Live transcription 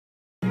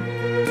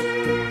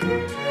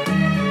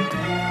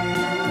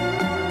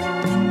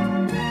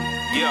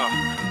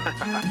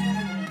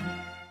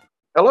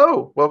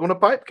Hello, welcome to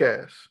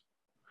Pipecast.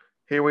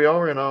 Here we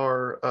are in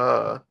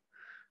our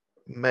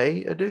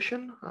May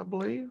edition, I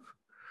believe.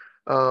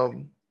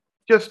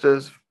 Just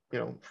as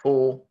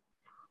full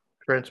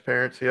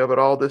transparency of it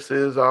all, this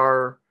is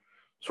our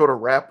sort of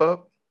wrap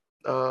up.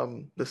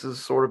 This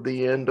is sort of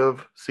the end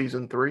of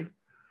season 3.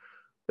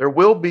 There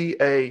will be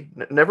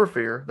never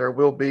fear, there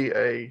will be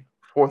a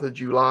 4th of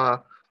July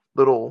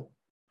little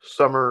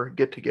summer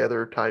get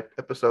together type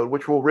episode,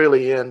 which will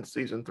really end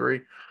season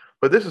 3.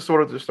 But this is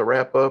sort of just a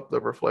wrap up,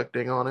 the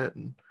reflecting on it,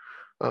 and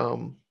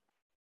um,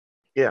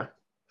 yeah.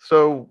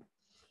 So,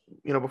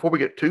 before we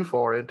get too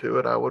far into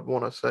it, I would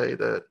want to say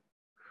that,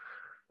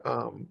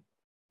 um,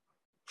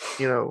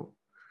 you know,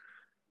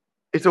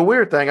 it's a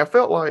weird thing. I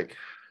felt like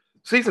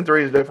season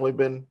 3 has definitely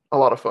been a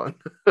lot of fun,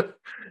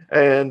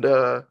 and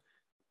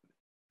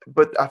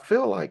but I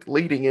feel like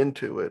leading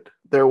into it,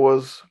 there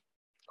was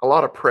a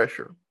lot of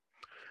pressure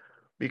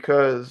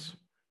because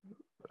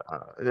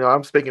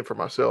I'm speaking for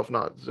myself,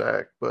 not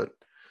Zach, but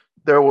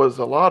there was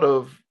a lot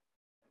of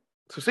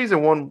so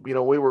season 1.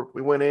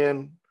 We went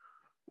in,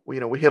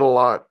 we hit a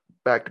lot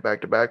back to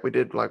back to back. We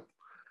did I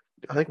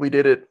think we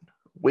did it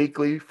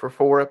weekly for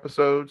 4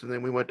 episodes, and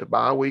then we went to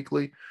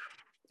bi-weekly,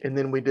 and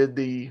then we did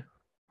the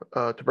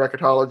to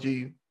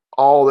bracketology,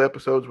 all the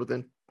episodes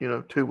within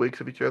 2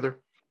 weeks of each other.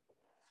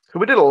 So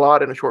we did a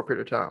lot in a short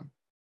period of time.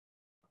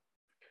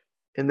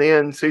 And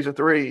then season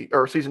 2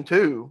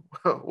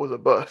 was a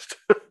bust,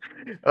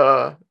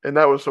 and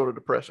that was sort of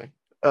depressing.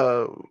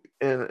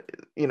 And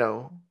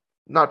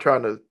not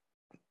trying to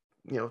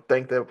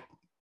think that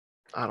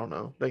I don't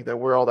know think that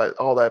we're all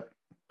that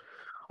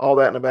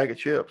in a bag of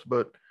chips,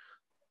 but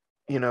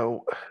you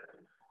know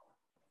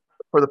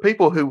for the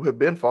people who have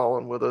been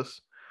following with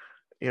us,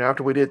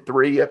 after we did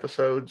 3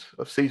 episodes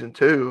of season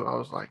 2, I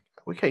was like,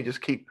 we can't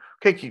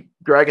keep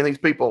dragging these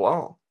people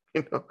along,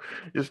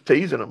 just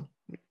teasing them.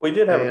 We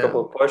did have a couple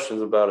And of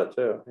questions about it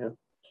too.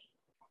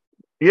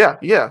 Yeah.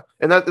 yeah,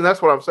 and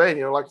that's what I'm saying.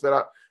 Like I said,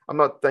 I'm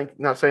not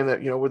saying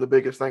that we're the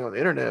biggest thing on the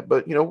internet,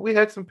 but we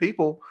had some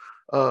people,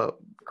 uh,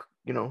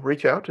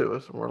 reach out to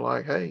us and we're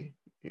like, hey,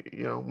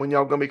 when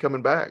y'all gonna be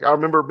coming back? I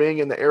remember being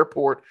in the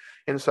airport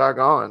in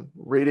Saigon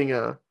reading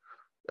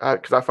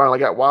because I finally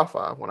got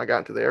Wi-Fi when I got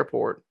into the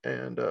airport,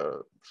 and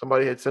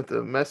somebody had sent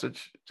the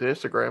message to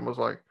Instagram, was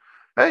like,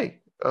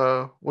 "Hey,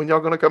 when y'all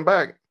gonna come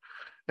back?"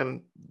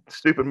 And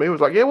stupid me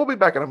was like, "Yeah, we'll be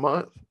back in a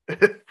month,"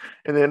 and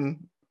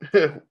then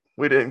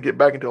we didn't get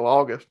back until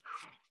August.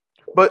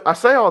 But I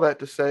say all that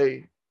to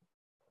say,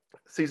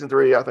 season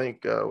 3, I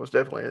think, was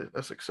definitely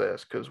a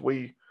success because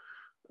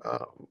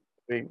uh,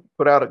 we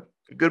put out a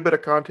good bit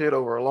of content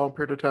over a long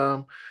period of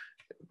time.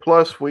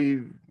 Plus,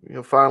 we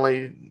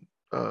finally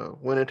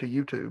went into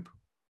YouTube,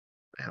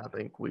 and I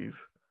think we've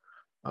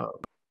uh,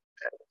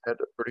 had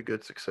a pretty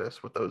good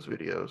success with those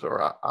videos,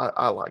 or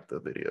I like the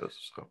videos.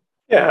 So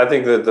Yeah, I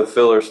think that the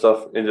filler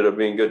stuff ended up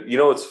being good.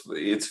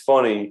 It's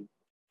funny,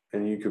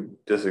 and you could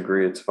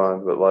disagree, it's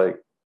fine, but like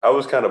I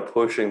was kind of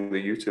pushing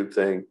the YouTube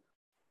thing,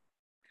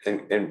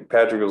 and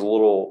Patrick was a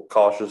little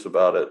cautious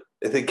about it.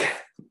 I think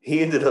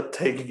he ended up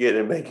taking it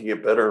and making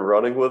it better and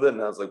running with it,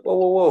 and I was like, whoa,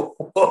 whoa,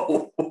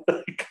 whoa, whoa.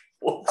 Like,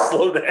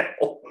 slow down.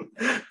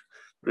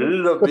 It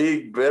ended up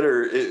being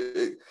better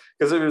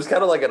because it was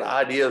kind of like an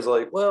idea. It's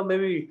like, well,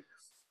 maybe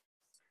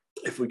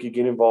if we could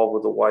get involved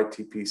with the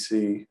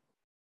YTPC,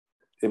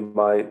 it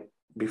might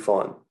be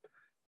fun.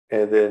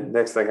 And then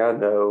next thing I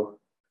know,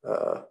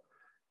 uh,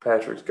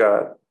 Patrick's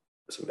got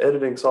some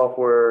editing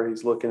software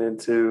he's looking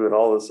into and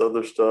all this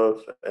other stuff.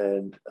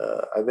 And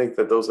I think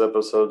that those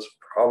episodes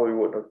probably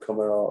wouldn't have come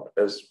out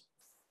as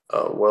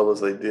well as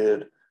they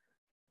did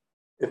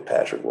if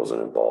Patrick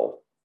wasn't involved.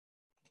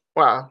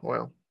 wow,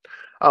 well,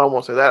 I don't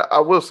want to say that. I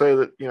will say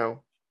that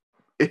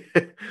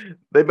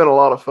they've been a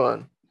lot of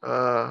fun.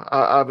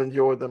 I've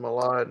enjoyed them a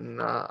lot,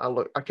 and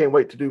I can't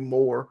wait to do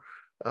more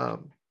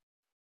um,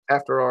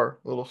 after our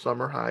little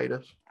summer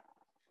hiatus.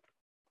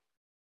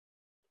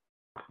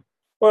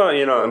 Well,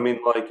 I So mean,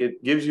 like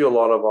it gives you a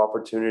lot of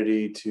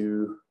opportunity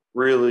to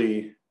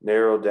really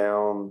narrow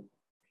down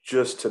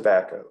just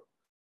tobacco.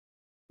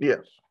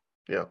 yes,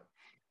 yeah,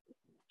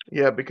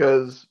 yeah,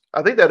 because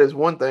I think that is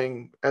one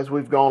thing as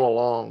we've gone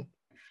along.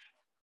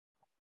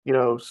 You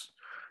know,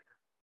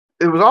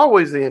 it was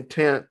always the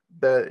intent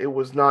that it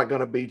was not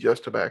going to be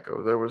just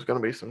tobacco. There was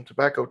going to be some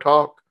tobacco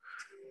talk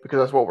because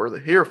that's what we're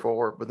here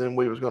for. But then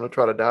we was going to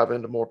try to dive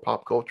into more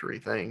pop culture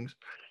things,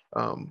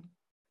 um,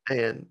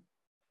 and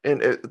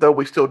though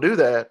we still do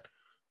that,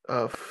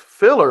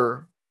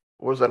 filler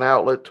was an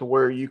outlet to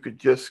where you could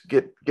just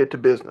get to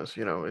business.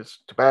 It's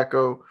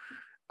tobacco.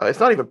 It's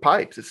not even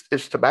pipes.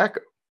 It's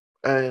tobacco,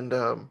 and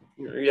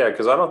Yeah,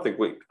 because I don't think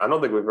we've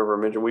ever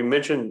mentioned. We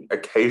mentioned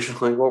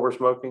occasionally what we're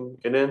smoking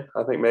it in.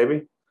 I think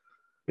maybe.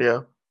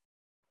 yeah,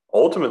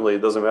 Ultimately,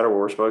 it doesn't matter what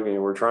we're smoking,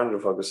 and we're trying to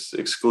focus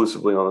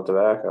exclusively on the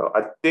tobacco.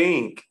 I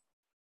think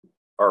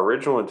our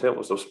original intent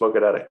was to smoke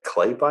it out of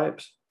clay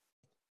pipes.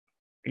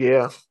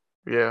 yeah,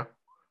 yeah.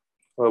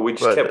 Well, we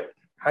just But kept,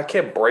 I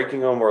kept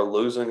breaking them or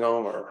losing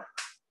them, or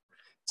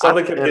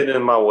Something kept getting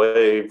in my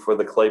way for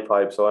the clay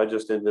pipe, so I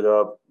just ended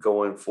up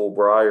going full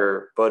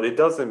briar. But it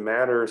doesn't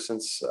matter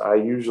since I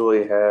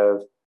usually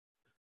have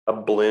a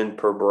blend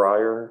per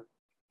briar.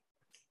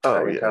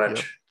 Oh, yeah.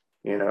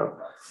 You know,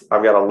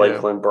 I've got a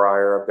Lakeland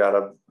briar, I've got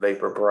a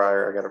Vapor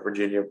briar, I got a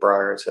Virginia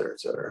briar, et cetera, et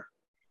cetera.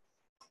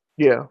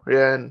 Yeah,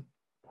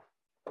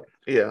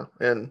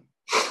 and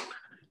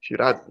shoot,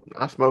 I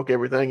smoke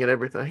everything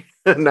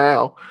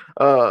now.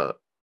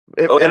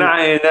 And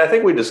I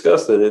think we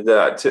discussed it.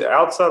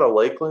 Outside of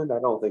Lakeland, I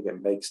don't think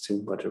it makes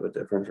too much of a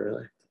difference,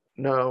 really.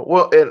 No,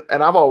 well,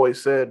 and I've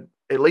always said,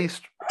 at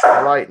least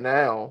right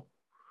now,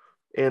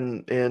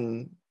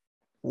 in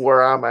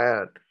where I'm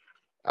at,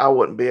 I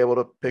wouldn't be able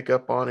to pick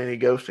up on any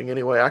ghosting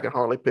anyway. I can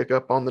hardly pick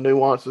up on the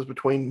nuances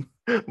between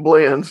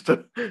blends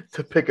to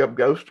pick up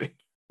ghosting.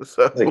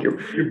 So I think you're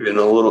being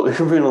a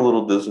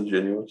little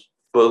disingenuous,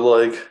 but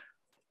like,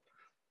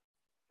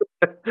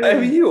 I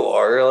mean, you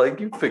are like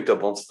you picked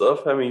up on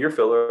stuff. I mean, your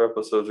filler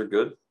episodes are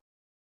good.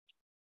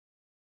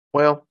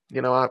 Well,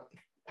 it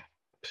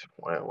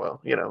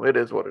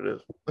is what it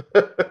is.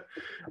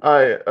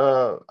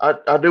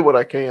 I do what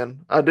I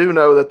can. I do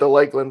know that the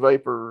Lakeland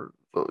Vapor,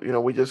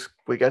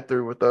 we got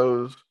through with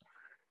those.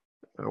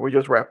 We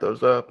just wrapped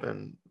those up,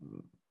 and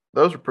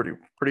those are pretty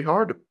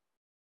hard to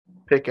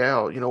pick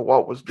out.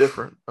 What was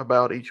different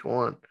about each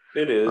one.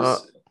 It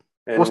is.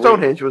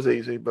 Stonehenge was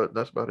easy, but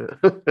that's about it.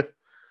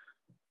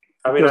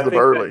 I mean, I think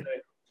Burley.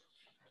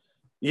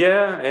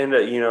 Yeah, and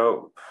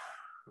the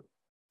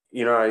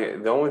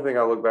only thing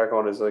I look back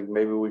on is like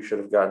maybe we should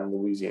have gotten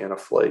Louisiana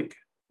Flake.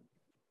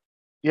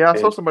 Yeah, I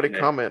saw somebody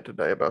comment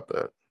today about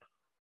that.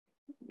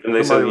 And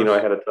they said,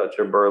 I had a touch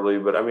of Burley,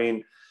 but I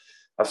mean,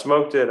 I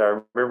smoked it. I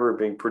remember it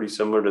being pretty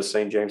similar to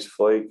St. James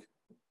Flake.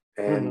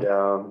 And,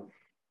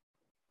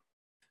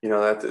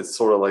 it's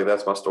sort of like,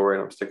 that's my story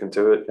and I'm sticking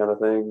to it kind of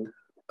thing.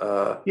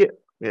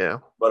 Yeah.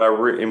 But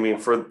I mean,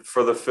 for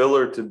the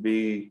filler to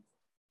be,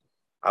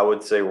 I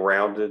would say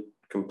rounded,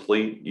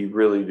 complete, you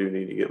really do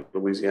need to get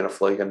Louisiana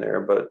Flake in there.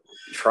 But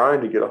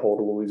trying to get a hold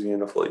of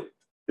Louisiana Flake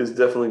is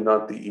definitely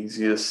not the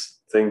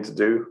easiest thing to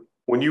do.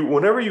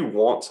 Whenever you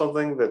want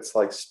something that's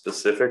like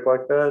specific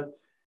like that,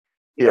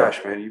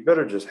 gosh, man, you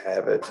better just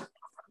have it.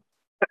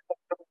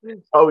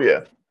 Oh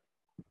yeah.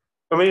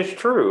 I mean, it's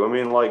true. I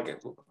mean,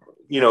 like,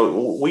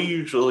 we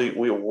usually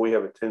we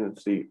have a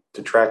tendency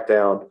to track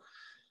down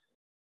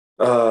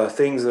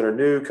things that are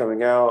new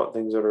coming out,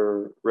 things that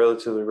are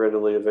relatively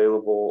readily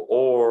available,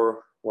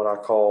 or what I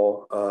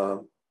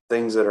call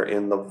things that are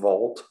in the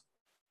vault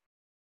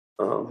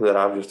that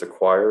I've just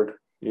acquired,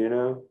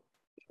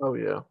 Oh,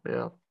 yeah.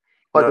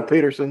 Like the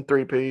Peterson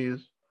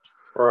 3Ps.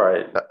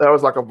 Right. That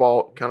was like a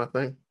vault kind of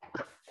thing.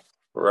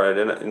 Right.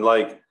 And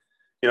like,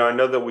 I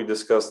know that we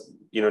discussed,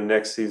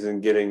 next season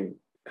getting,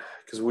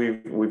 because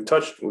we've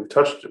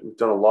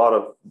done a lot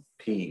of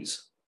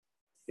Ps,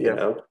 you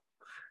know,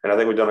 and I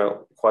think we've done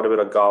quite a bit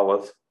of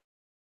Gawith.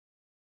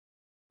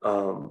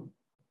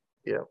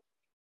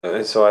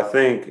 And so I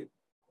think,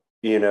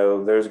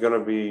 there's going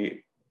to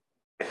be,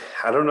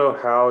 I don't know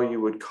how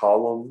you would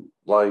call them,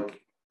 like,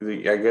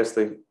 I guess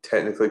they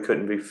technically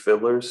couldn't be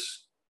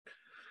fillers,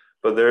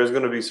 but there's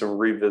going to be some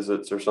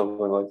revisits or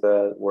something like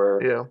that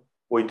where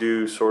we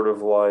do sort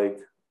of like,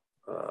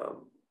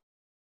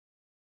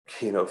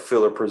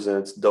 filler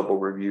presents double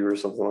review or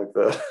something like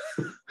that.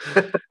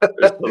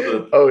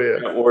 Oh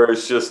yeah, where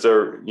it's just a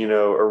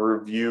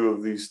review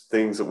of these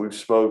things that we've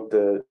smoked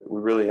that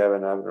we really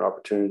haven't had an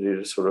opportunity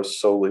to sort of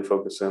solely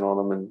focus in on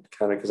them, and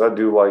kind of because I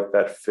do like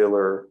that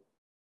filler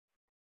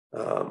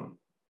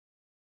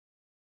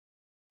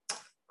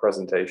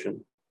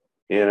presentation,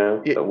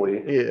 that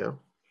we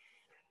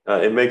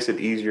it makes it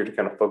easier to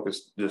kind of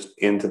focus just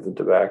into the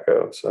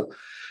tobacco. So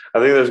I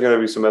think there's going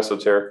to be some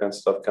esoteric kind of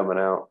stuff coming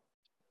out.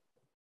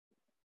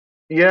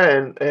 Yeah,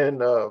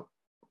 and I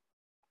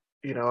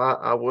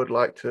would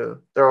like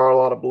to. There are a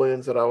lot of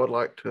blends that I would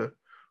like to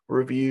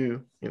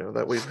review,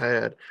 that we've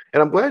had,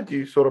 and I'm glad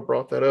you sort of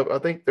brought that up. I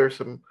think there's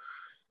some,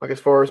 like, as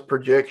far as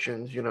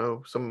projections,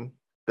 some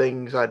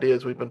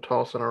ideas we've been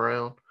tossing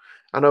around.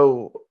 I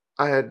know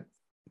I had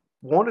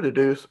wanted to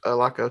do a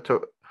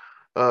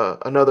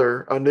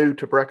new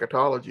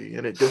Tobacotology,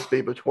 and it just be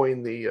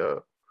between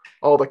the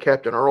all the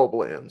Captain Earl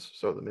blends.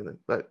 So I mean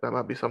that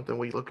might be something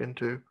we look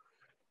into,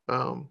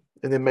 and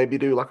then maybe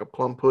do like a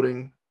plum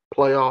pudding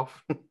playoff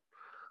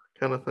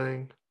kind of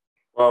thing.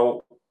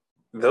 Well,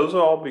 those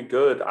will all be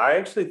good. I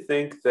actually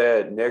think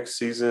that next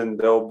season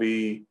there'll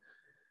be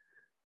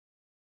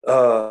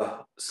an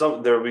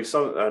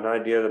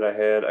idea that I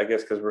had, I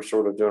guess, because we're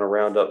sort of doing a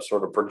roundup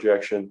sort of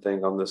projection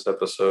thing on this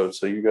episode.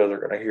 So you guys are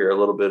going to hear a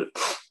little bit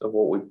of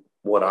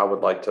what I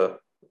would like to,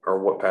 or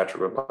what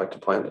Patrick would like to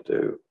plan to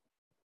do.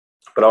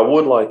 But I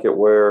would like it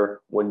where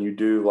when you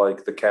do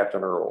like the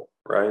Captain Earl,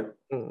 right?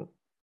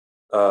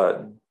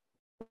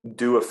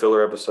 Do a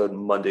filler episode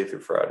Monday through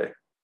Friday.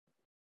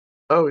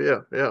 Oh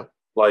yeah.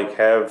 Like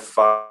have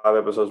 5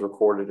 episodes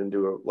recorded and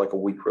do a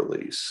week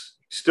release.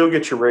 Still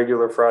get your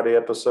regular Friday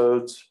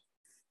episodes,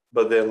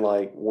 but then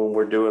like when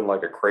we're doing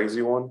like a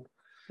crazy one,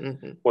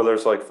 Mm-hmm. Where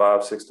there's like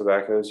 5, 6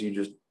 tobaccos, you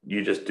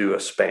just do a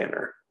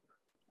spanner.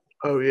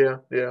 Oh yeah,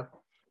 yeah,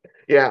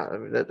 yeah. I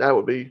mean, that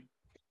would be.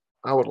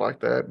 I would like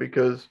that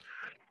because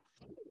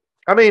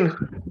I mean,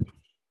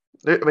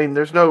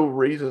 there's no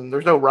reason,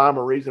 there's no rhyme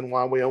or reason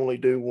why we only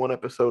do one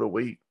episode a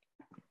week.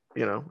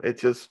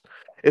 It's just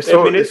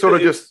I mean, it's sort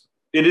of just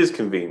it is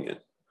convenient.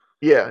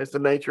 yeah, it's the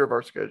nature of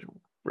our schedule,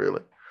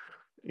 really.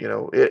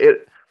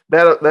 It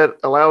that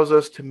allows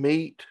us to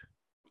meet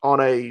on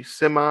a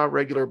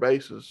semi-regular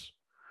basis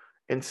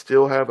and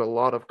still have a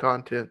lot of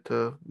content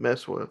to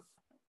mess with.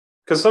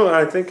 Because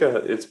I think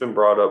it's been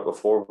brought up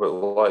before, but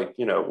like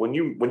when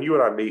you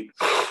and I meet,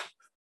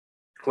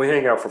 we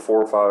hang out for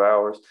 4 or 5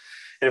 hours.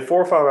 And in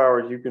 4 or 5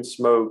 hours, you can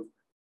smoke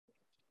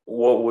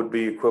what would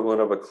be equivalent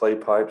of a clay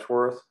pipe's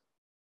worth,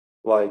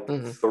 like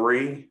Mm-hmm.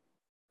 3,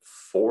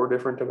 4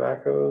 different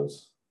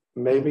tobaccos,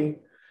 maybe,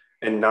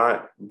 Mm-hmm. and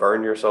not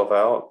burn yourself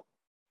out.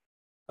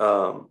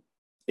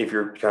 If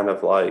you're kind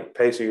of like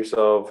pacing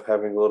yourself,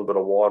 having a little bit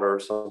of water or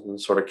something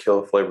to sort of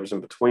kill the flavors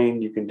in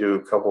between, you can do a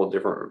couple of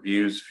different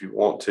reviews if you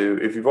want to.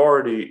 If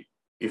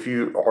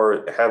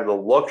you have the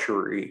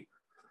luxury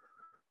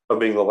of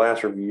being the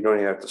last review, you don't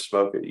even have to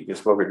smoke it. You can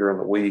smoke it during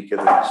the week and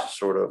then just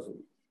sort of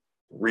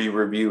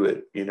re-review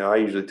it. I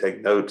usually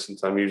take notes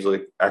since I've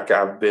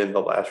been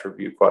the last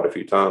review quite a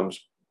few times.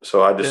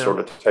 So I just Yeah. sort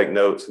of take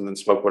notes and then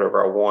smoke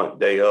whatever I want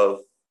day of.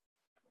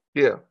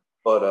 Yeah.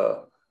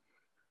 But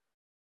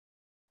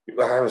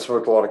I haven't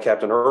smoked a lot of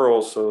Captain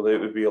Earls, so it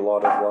would be a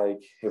lot of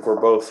like if we're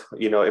both,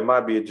 it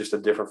might be just a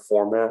different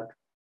format,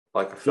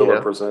 like a filler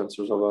Yeah. presents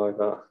or something like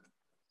that.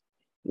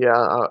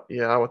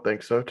 Yeah. I would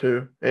think so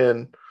too.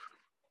 And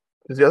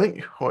I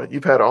think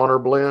you've had Honor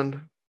Blend.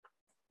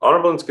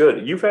 Honor Blend's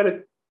good. You've had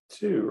it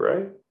too,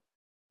 right?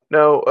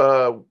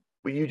 No,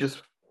 you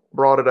just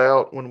brought it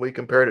out when we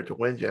compared it to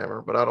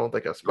Windjammer, but I don't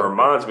think I It smoked it.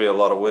 reminds me a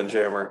lot of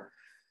Windjammer.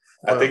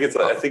 Well, I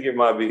think it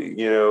might be,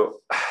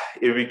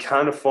 it'd be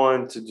kind of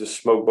fun to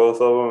just smoke both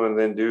of them and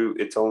then do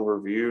its own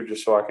review,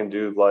 just so I can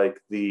do like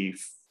the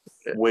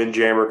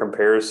Windjammer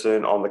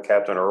comparison on the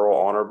Captain Earl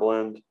Honor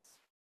Blend.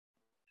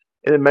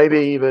 and then maybe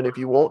even if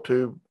you want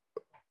to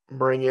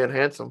bring in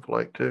Handsome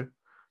Flake too,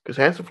 because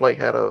Handsome Flake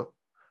had a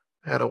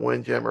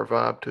Windjammer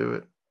vibe to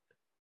it.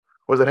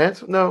 Was it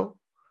Handsome? No,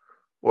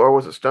 or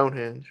was it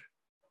Stonehenge?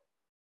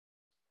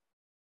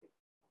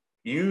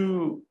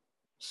 You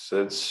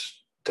said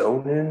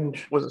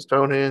Stonehenge? Was it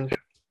Stonehenge?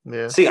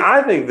 Yeah. See,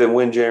 I think that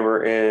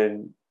Windjammer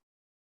and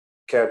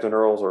Captain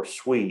Earls are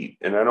sweet,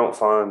 and I don't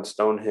find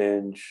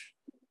Stonehenge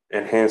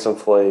and Handsome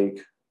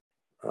Flake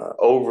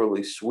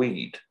overly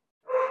sweet.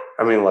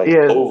 I mean, like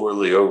Yeah.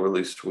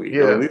 overly sweet. I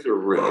mean, Yeah. these are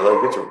really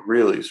like it's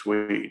really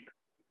sweet.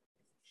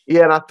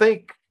 Yeah, and I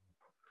think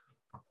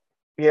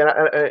yeah,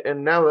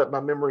 and now that my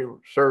memory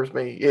serves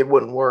me, it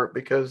wouldn't work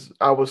because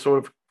I was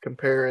sort of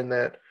comparing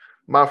that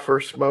my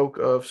first smoke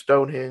of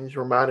Stonehenge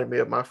reminded me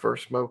of my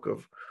first smoke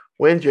of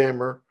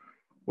Windjammer,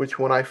 which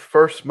when I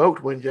first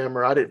smoked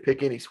Windjammer, I didn't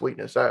pick any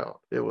sweetness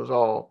out. It was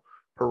all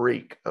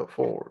Perique up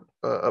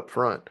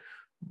front.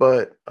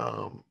 But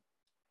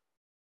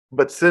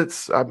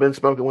since I've been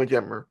smoking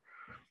Windjammer,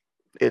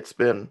 it's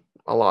been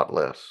a lot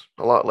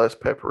less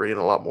peppery and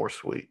a lot more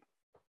sweet.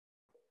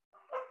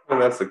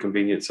 And that's the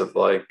convenience of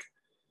like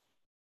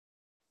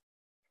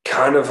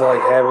kind of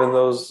like having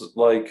those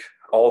like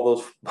all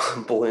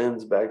those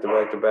blends back to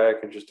back to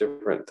back and just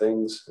different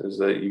things is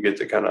that you get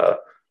to kind of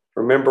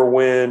remember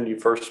when you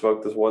first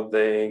smoked this one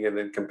thing and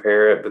then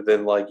compare it, but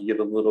then like you get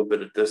a little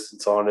bit of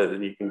distance on it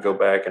and you can go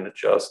back and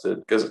adjust it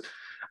because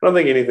I don't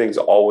think anything's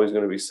always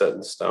going to be set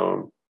in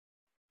stone.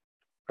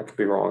 I could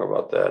be wrong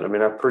about that. I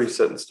mean, I'm pretty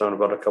set in stone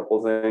about a couple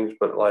of things,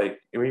 but like,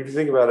 I mean, if you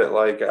think about it,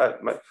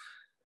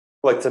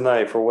 like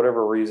tonight, for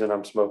whatever reason,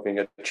 I'm smoking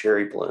a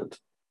cherry blend.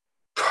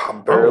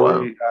 Oh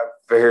wow. I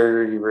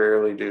very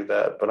rarely do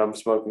that, but I'm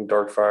smoking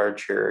Dark Fire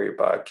Cherry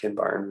by Ken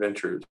Byron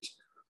Ventures,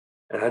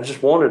 and I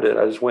just wanted it.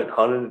 I just went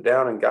hunted it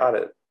down and got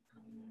it,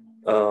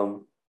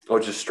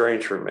 which is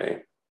strange for me.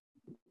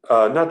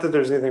 Not that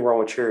there's anything wrong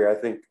with cherry. I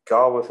think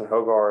Galwith and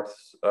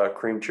Hogarth's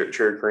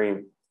cherry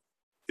cream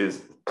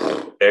is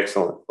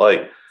excellent.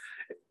 Like,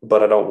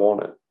 but I don't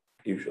want it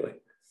usually.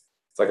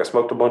 It's like I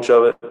smoked a bunch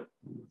of it,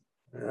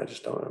 and I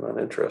just don't. I'm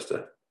not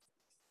interested.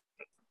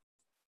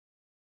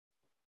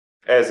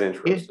 As Yeah.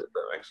 interested, if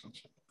that makes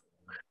sense.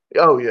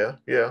 Oh yeah,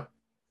 yeah.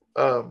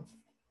 Um,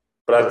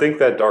 But I but think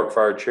that Dark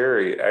Fire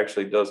Cherry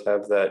actually does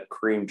have that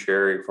cream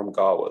cherry from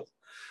Galwith.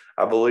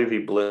 I believe he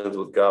blends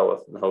with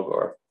Galwith and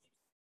Hogarth.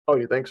 oh,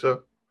 you think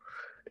so?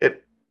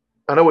 It.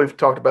 I know we've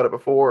talked about it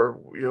before.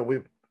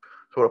 We've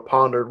sort of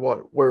pondered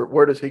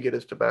where does he get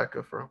his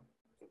tobacco from?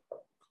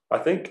 I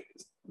think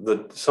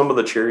some of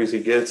the cherries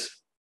he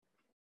gets,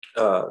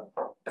 uh,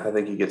 I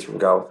think he gets from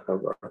Galwith and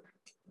Hogarth.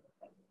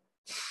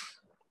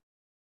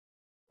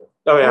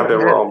 I mean, I I've haven't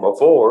been had. wrong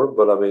before,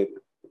 but I mean,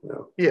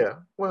 Yeah.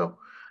 Well,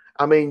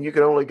 I mean, you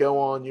can only go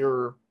on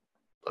your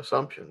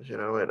assumptions,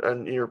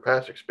 and your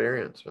past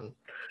experience, and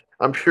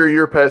I'm sure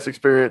your past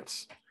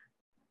experience,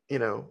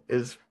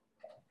 is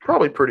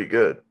probably pretty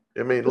good.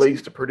 I mean, at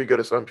least a pretty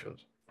good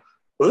assumptions.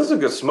 Well, this is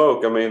a good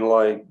smoke. I mean,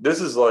 like this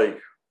is like,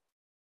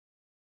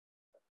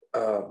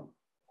 um,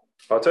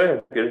 I'll tell you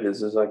how good it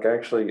is. Is like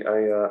actually,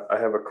 I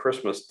have a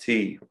Christmas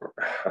tea.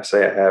 I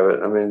say I have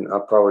it. I mean, I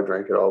probably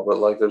drank it all, but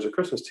like there's a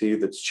Christmas tea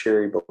that's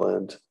cherry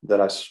blend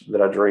that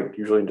I drink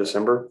usually in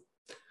December.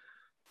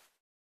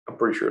 I'm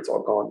pretty sure it's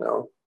all gone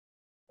now.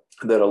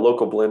 That a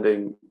local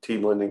tea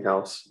blending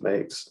house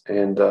makes,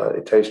 and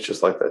it tastes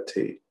just like that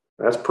tea.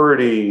 That's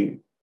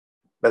pretty.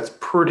 That's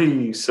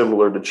pretty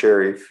similar to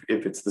cherry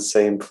if it's the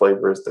same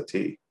flavor as the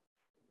tea.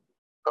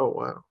 Oh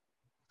wow.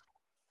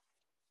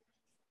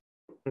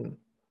 Hmm.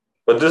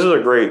 But this is a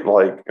great,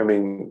 like, I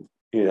mean,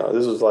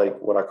 this is like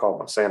what I call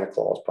my Santa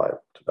Claus pipe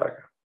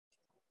tobacco.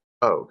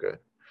 Oh, okay.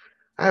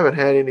 I haven't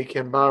had any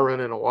Ken Byron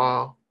in a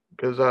while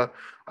because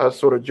I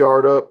sort of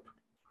jarred up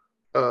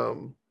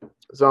um,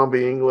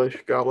 Zombie English,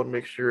 Goblin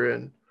Mixture,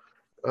 and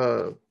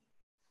uh,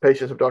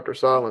 Patience of Dr.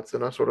 Silence,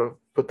 and I sort of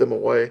put them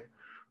away.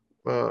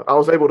 I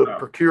was able to Wow.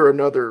 procure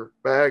another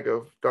bag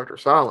of Dr.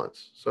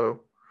 Silence,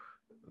 so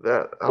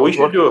that I We was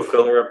should do lucky. a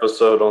filler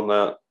episode on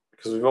that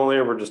because we've only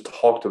ever just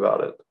talked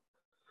about it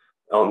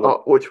on the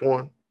Oh, which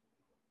one?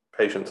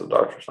 Patients of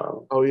Dr.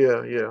 Silence. Oh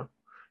yeah, yeah,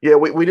 yeah.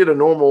 We did a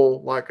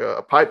normal like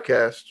a pipe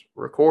cast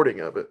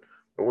recording of it,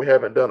 but we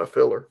haven't done a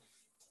filler.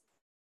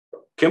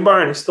 Kim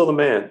Byron, he's still the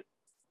man.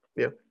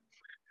 Yeah.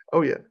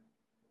 Oh yeah.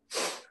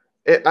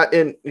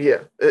 And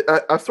yeah,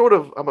 I sort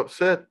of I'm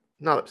upset,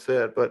 not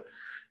upset, but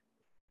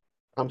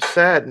I'm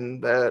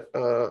saddened that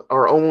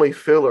our only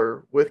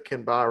filler with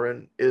Ken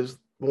Byron is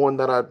one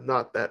that I'm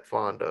not that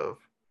fond of.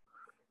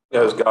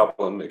 Yeah, it was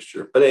Goblin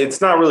Mixture. But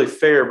it's not really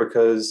fair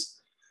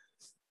because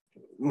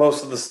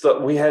most of the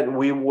stuff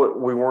we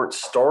weren't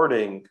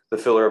starting the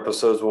filler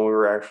episodes when we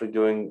were actually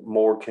doing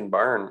more Ken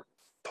Byron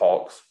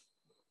talks.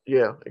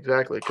 Yeah,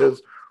 exactly.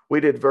 Because we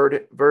did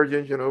Verge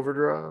Engine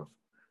Overdrive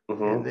and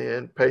Mm-hmm.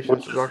 then Patience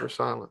which of is Dr.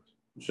 Silence.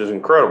 which is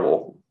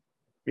incredible.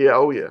 Yeah,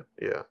 oh yeah,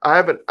 yeah. I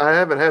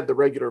haven't had the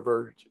regular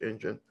Verge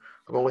Engine.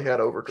 I've only had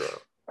Overdrive.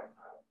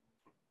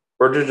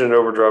 Virgin and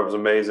Overdrive is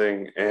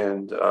amazing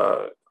and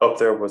up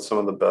there with some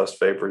of the best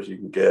vapors you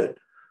can get.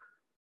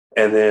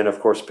 And then, of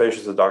course,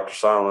 Patience of Dr.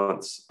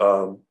 Silence.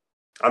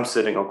 I'm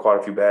sitting on quite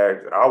a few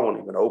bags. I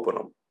won't even open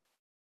them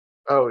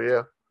Oh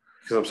yeah.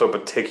 because I'm so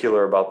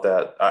particular about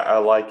that. I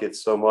like it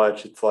so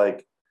much. It's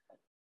like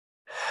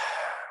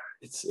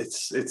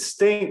it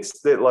stinks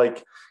that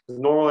like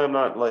normally I'm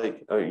not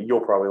like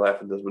you'll probably laugh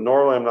at this, but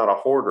normally I'm not a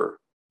hoarder.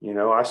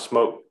 I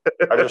smoke.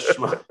 I just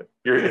smoke.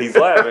 He's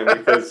laughing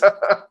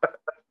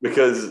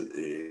because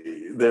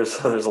there's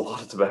a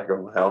lot of tobacco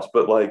in the house,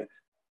 but like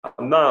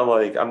I'm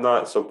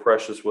not so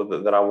precious with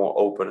it that I won't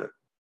open it.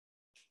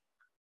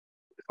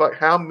 Like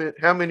how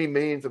many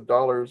millions of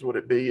dollars would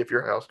it be if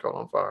your house caught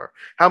on fire?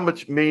 How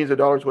much millions of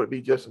dollars would it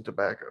be just in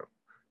tobacco?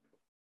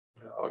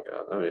 Oh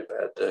god, that'd be a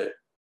bad day.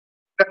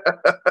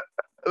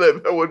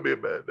 That would be a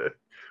bad day.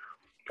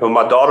 When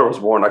my daughter was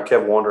born, I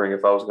kept wondering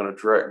if I was going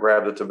to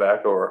grab the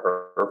tobacco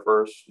or her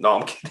first. No,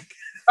 I'm kidding.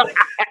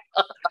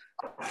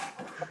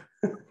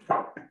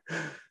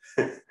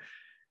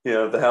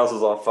 If the house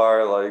is on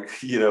fire, like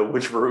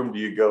which room do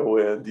you go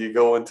in? Do you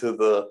go into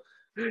the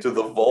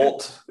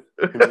vault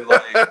and be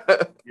like,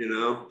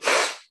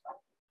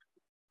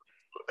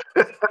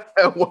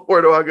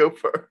 Where do I go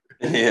first?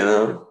 you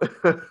know?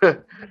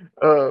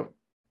 um,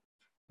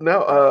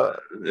 no,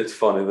 It's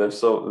funny. There's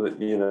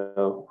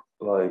so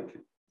like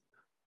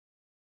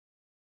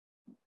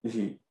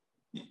you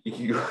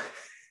you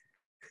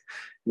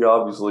you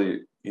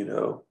obviously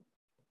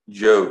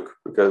joke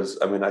because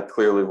I mean I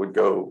clearly would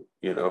go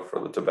for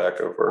the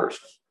tobacco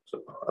first.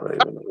 So I don't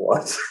even know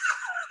what.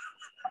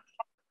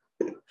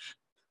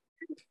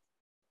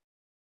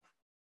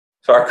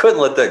 So I couldn't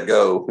let that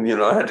go.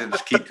 I had to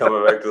just keep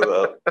coming back to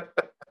that.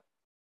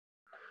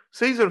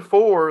 season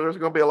 4, there's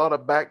going to be a lot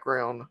of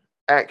background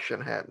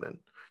action happening.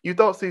 You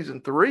thought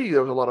season 3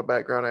 there was a lot of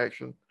background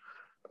action,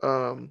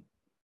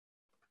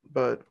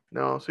 but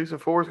no, season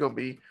 4 is going to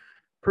be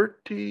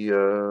pretty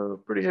heavy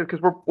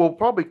because we'll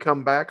probably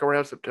come back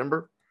around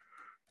September.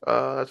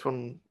 That's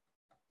when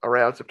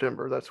around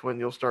September. That's when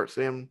you'll start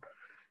seeing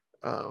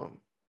um,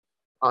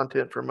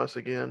 content from us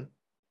again.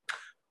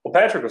 Well,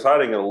 Patrick was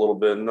hiding it a little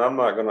bit, and I'm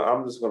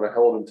just gonna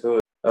hold him to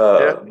it.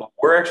 Yeah.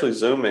 We're actually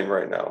zooming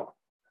right now.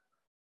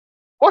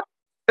 What?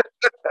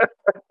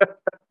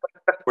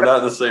 We're not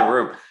in the same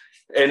room,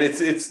 and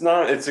it's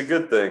a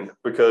good thing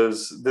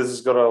because this is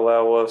going to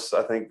allow us,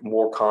 I think,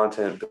 more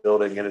content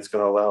building, and it's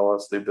going to allow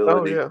us the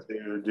ability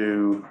to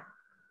do,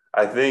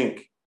 I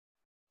think,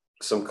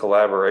 some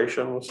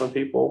collaboration with some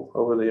people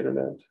over the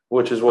internet,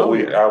 which is what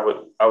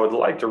I would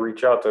like to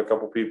reach out to a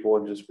couple people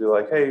and just be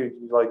like, hey,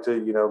 you'd like to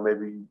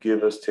maybe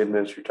give us 10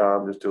 minutes of your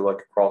time, just do like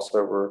a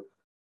crossover.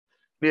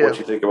 Yeah. What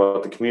you think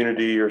about the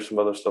community or some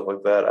other stuff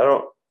like that.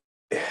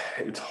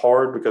 It's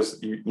hard because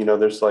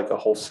there's like a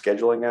whole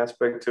scheduling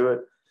aspect to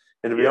it,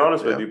 and to be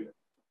honest with you,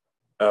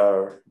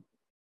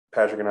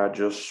 Patrick and I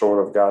just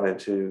sort of got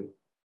into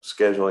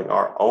scheduling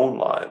our own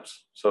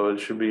lives, so it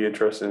should be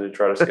interesting to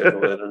try to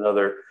schedule in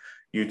another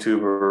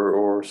YouTuber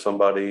or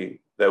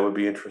somebody that would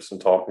be interested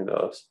in talking to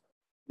us.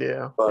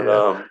 Yeah. But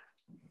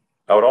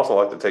I would also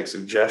like to take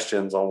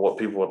suggestions on what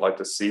people would like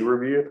to see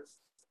reviewed.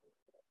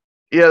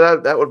 Yeah,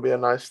 that would be a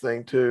nice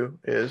thing too,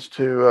 is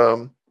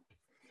to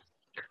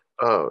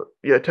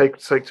yeah, take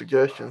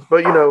suggestions.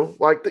 But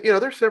like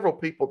there's several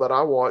people that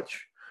I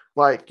watch,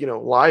 like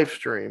live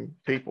stream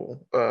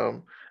people,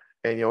 and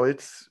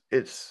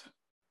it's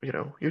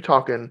you're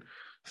talking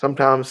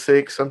sometimes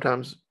six,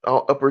 sometimes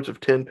upwards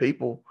of 10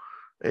 people,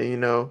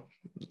 and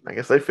I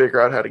guess they figure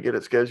out how to get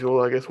it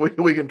scheduled. I guess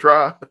we can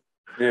try.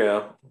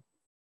 Yeah,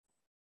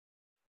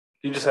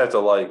 you just have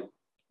to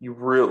you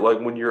real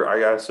like when you're. I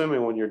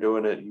assuming when you're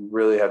doing it, you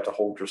really have to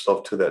hold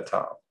yourself to that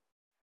time.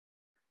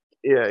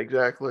 Yeah,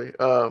 exactly.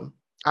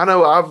 I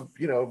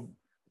know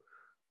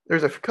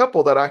there's a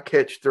couple that I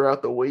catch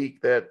throughout the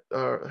week that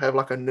have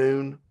like a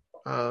noon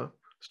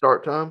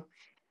start time,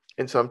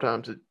 and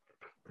sometimes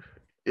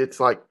it's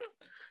like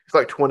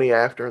 20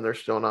 after, and they're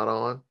still not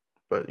on.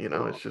 But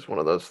it's just one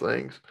of those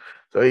things.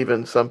 So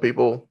even some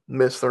people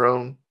miss their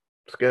own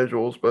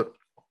schedules. But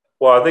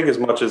Well, I think as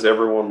much as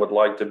everyone would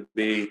like to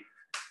be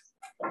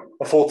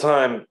a full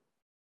time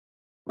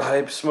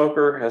pipe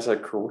smoker as a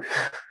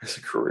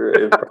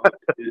career,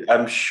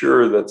 I'm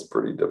sure that's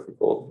pretty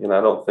difficult.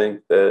 I don't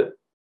think that.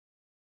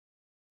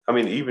 I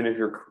mean,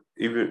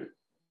 even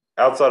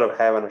outside of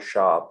having a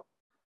shop,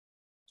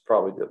 it's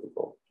probably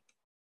difficult.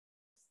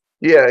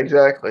 yeah,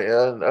 exactly.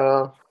 And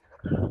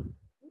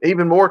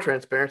even more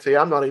transparency,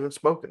 I'm not even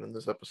smoking in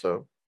this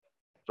episode.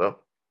 So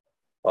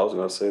I was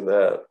going to say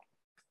that.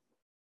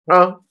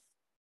 uh,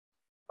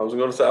 I was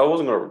going to say I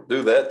wasn't going to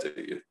do that to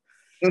you.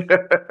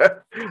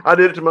 I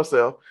did it to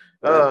myself.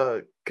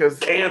 Because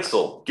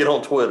cancel. Get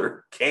on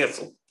Twitter.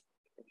 Cancel.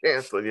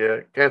 Yeah.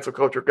 Cancel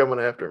culture coming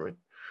after me.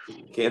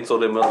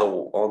 Canceled him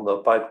on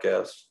the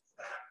podcast.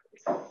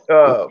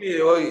 Yeah,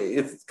 well,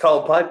 it's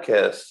called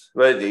podcast,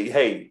 but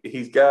hey,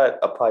 he's got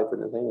a pipe in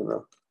his hand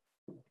though.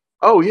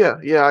 Oh yeah.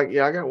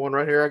 I got one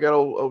right here. I got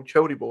old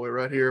Chody boy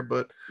right here.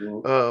 But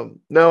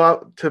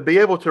no, to be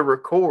able to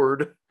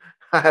record,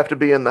 I have to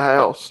be in the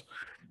house,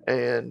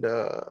 and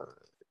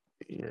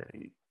yeah,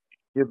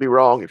 you'd be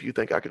wrong if you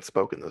think I could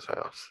smoke in this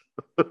house.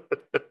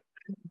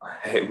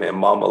 Hey man,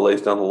 Mama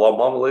lays down the law.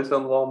 Mama lays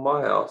down the law in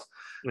my house.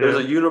 There's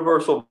a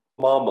universal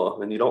Mama,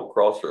 and you don't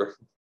cross her.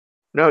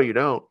 No, you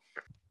don't.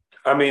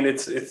 I mean,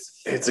 it's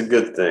a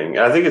good thing.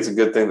 I think it's a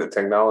good thing that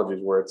technology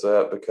is where it's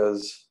at,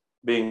 because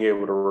being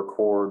able to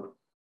record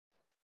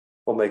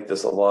will make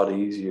this a lot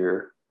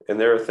easier. And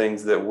there are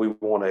things that we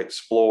want to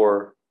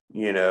explore,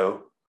 and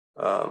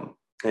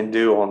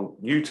do on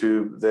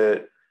YouTube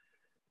that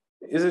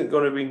isn't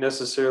going to be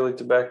necessarily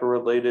tobacco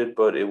related,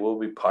 but it will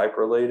be pipe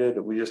related.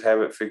 We just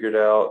haven't figured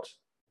out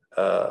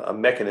a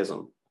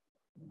mechanism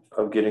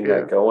of getting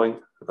that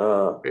going.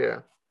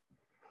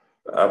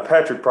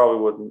 Patrick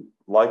probably wouldn't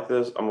like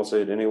this. I'm gonna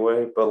say it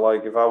anyway, but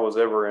like if I was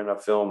ever in a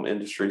film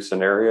industry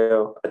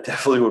scenario, I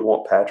definitely would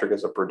want Patrick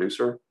as a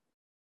producer.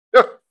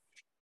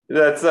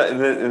 That's not,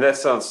 and that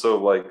sounds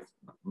so like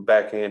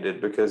backhanded,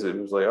 because it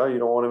was like, oh, you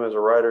don't want him as a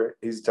writer.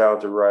 He's a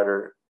talented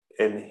writer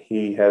and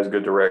he has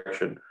good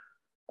direction.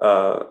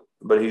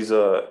 But he's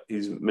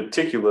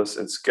meticulous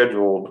and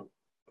scheduled,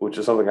 which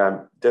is something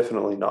I'm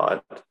definitely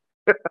not.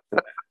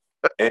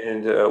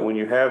 And when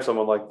you have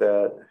someone like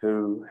that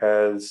who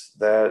has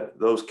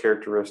those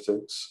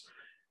characteristics,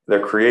 they're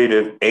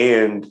creative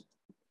and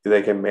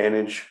they can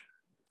manage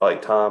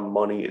like time,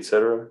 money,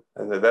 etc.,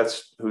 and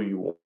that's who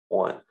you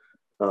want.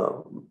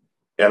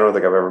 I don't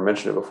think I've ever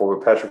mentioned it before,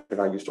 but Patrick and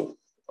I used to.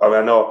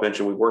 I know I've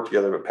mentioned we worked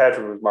together, but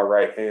Patrick was my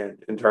right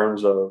hand in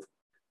terms of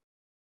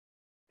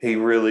he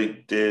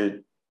really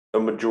did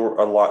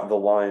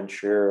the lion's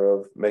share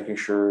of making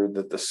sure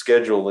that the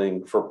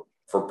scheduling for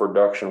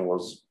production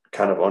was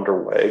kind of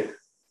underway,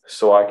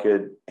 so I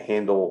could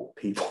handle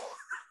people.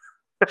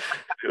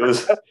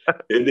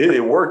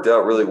 It worked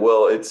out really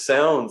well. It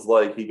sounds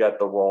like he got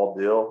the raw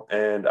deal,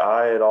 and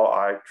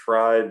I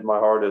tried my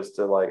hardest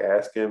to like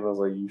ask him. I was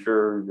like, "You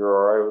sure you're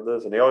all right with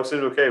this?" And he always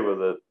seemed okay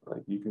with it.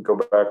 Like, you can go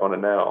back on it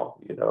now,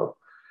 But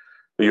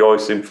you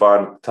always seemed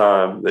fine at the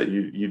time that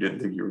you didn't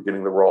think you were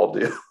getting the raw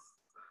deal.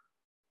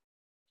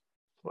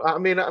 I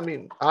mean,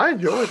 I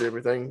enjoyed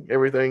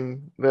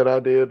everything that I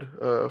did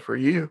for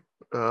you,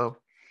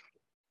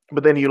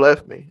 but then you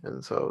left me,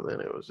 and so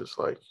then it was just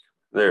like,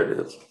 there it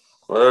is.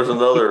 Well, there's a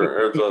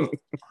the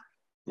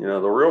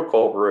real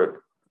culprit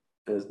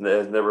has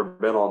never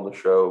been on the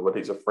show, but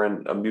he's a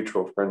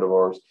mutual friend of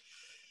ours,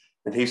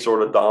 and he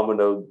sort of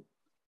dominoed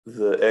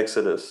the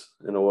exodus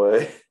in a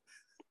way.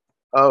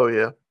 oh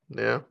yeah.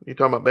 You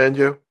talking about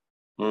Banjo?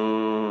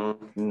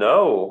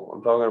 No,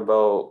 I'm talking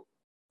about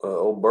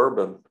old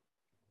Bourbon.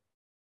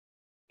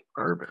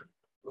 Urban.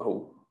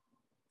 Oh,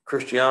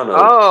 Cristiano.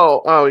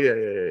 Oh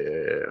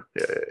yeah.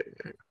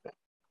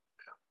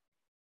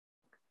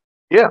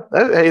 Yeah,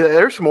 hey,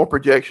 there's some more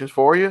projections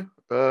for you.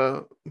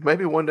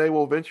 Maybe one day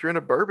we'll venture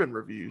into bourbon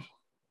reviews,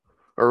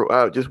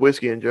 or just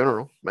whiskey in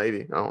general.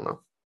 Maybe, I don't know.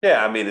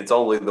 Yeah, I mean, it's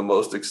only the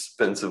most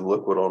expensive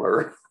liquid on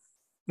earth.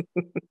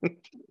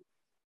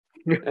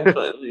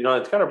 Actually,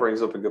 it kind of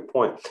brings up a good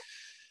point.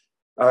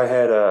 I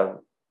had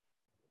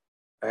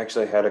I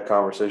actually had a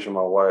conversation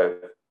with my wife.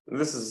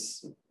 This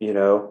is,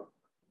 well,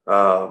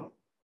 I'll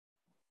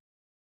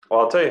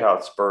tell you how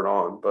it spurred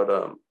on, but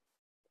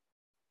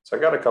so I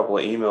got a couple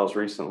of emails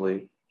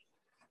recently.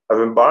 I've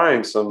been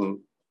buying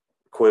some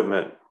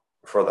equipment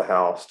for the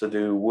house to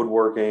do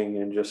woodworking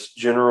and just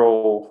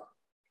general,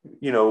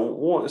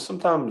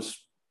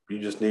 sometimes you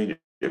just need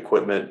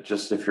equipment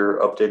just if you're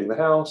updating the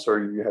house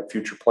or you have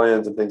future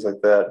plans and things like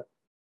that.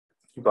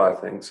 You buy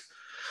things.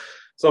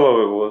 Some of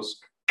it was,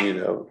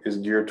 is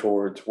geared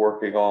towards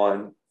working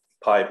on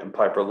pipe and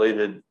pipe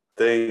related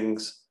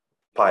things,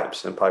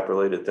 pipes and pipe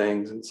related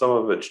things. And some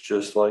of it's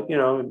just like,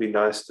 it'd be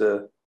nice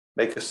to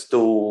make a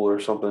stool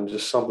or something,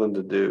 just something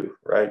to do,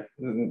 right?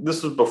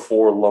 This was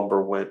before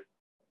lumber went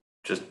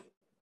just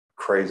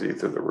crazy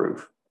through the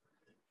roof.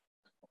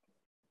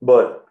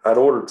 But I'd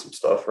ordered some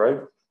stuff, right?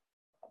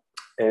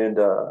 And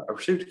I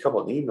received a couple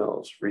of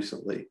emails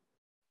recently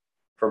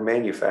from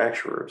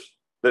manufacturers.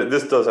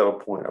 This does have a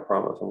point, I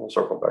promise. I'm going to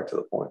circle back to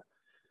the point.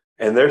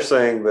 And they're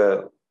saying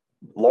that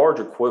large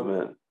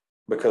equipment,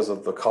 because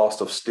of the cost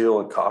of steel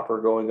and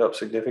copper going up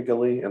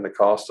significantly and the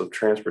cost of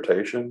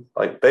transportation,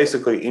 like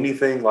basically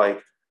anything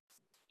like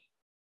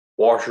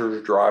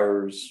washers,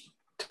 dryers,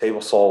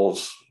 table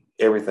saws,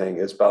 everything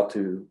is about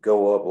to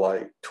go up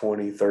like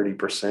 20,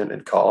 30%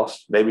 in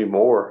cost, maybe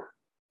more,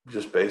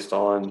 just based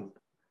on,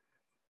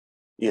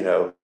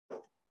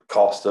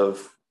 cost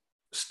of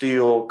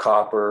steel,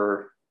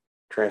 copper,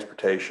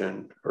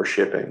 transportation or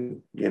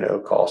shipping,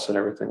 costs and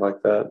everything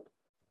like that.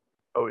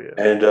 Oh yeah.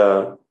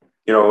 And,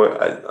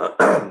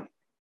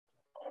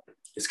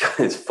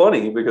 it's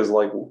funny because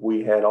like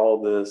we had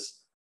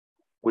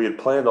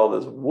planned all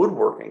this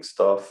woodworking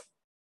stuff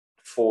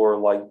for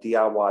like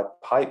DIY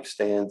pipe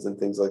stands and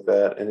things like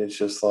that. And it's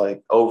just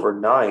like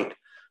overnight,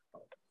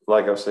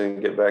 like I was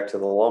saying, get back to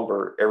the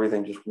lumber,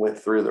 everything just went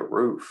through the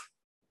roof.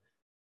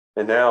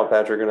 And now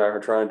Patrick and I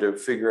are trying to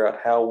figure out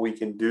how we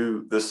can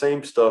do the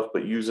same stuff,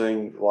 but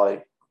using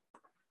like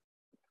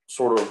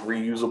sort of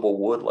reusable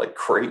wood, like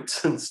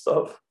crates and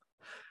stuff.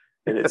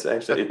 And it's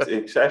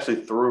actually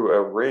threw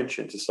a wrench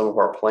into some of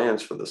our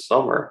plans for the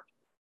summer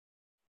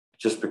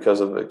just because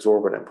of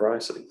exorbitant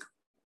pricing.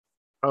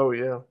 Oh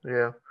yeah.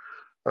 Yeah.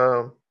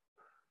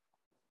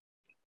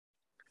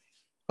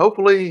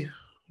 Hopefully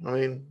it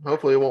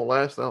won't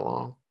last that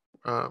long.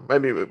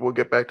 Maybe we'll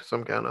get back to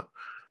some kind of,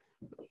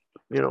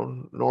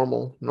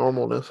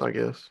 normalness, I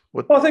guess,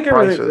 with Well, I think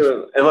everything's prices.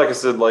 good. And like I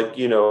said, like,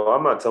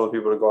 I'm not telling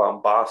people to go out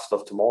and buy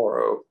stuff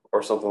tomorrow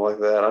or something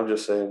like that. I'm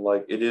just saying,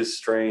 like, it is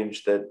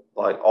strange that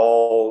like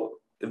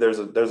there's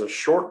a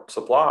short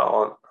supply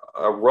on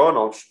a run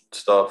on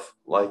stuff,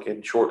 like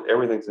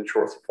everything's in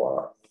short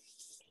supply.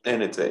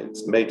 And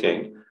it's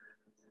making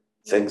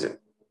things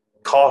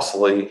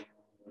costly.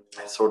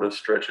 It sort of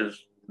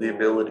stretches the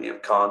ability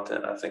of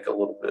content, I think, a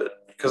little bit.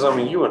 Because I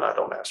mean, you and I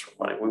don't ask for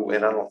money.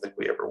 And I don't think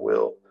we ever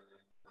will.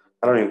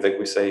 I don't even think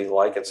we say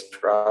like and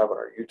subscribe on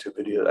our YouTube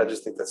video. I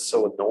just think that's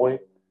so annoying.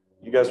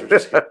 You guys are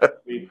just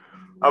here.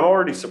 I'm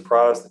already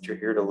surprised that you're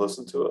here to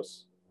listen to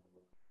us.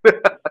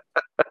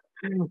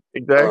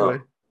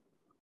 Exactly.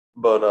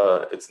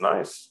 But it's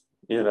nice,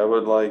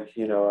 but like,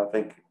 I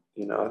think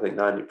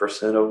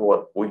 90% of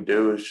what we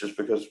do is just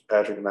because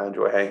Patrick and I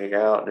enjoy hanging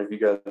out. And if you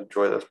guys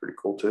enjoy, that's pretty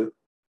cool too.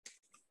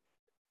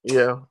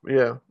 Yeah.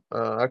 Yeah.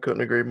 I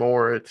couldn't agree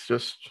more. It's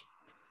just,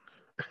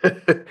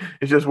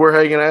 it's just we're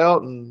hanging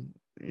out, and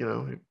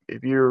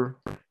if you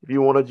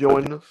want to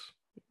join us,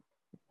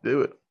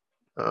 do it.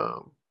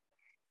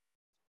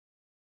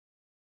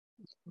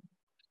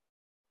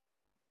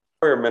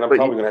 Man, I'm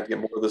probably gonna have to get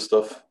more of this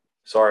stuff.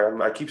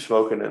 Sorry, I keep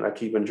smoking and I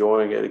keep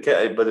enjoying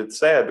it. But it's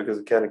sad because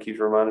it kind of keeps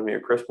reminding me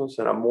of Christmas,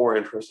 and I'm more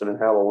interested in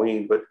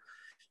Halloween. But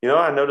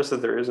I noticed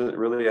that there isn't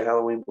really a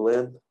Halloween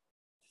blend.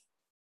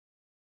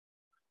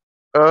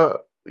 Yeah.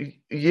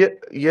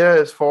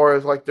 As far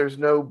as like, there's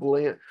no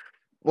blend.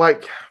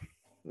 Like,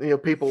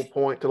 people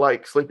point to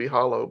like Sleepy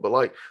Hollow, but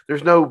like,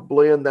 there's no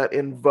blend that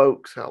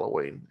invokes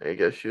Halloween. I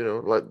guess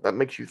like that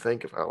makes you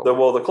think of Halloween.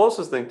 Well, the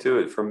closest thing to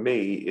it for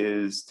me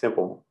is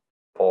Temple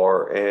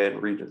Bar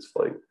and Regent's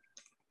Flake.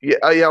 Yeah,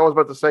 I was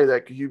about to say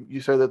that because you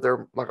say that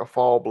they're like a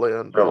fall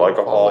blend. They're like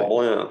a fall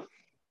blend.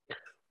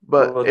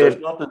 But there's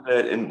nothing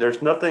that, and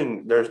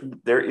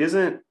there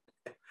isn't.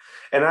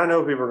 And I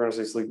know people are going to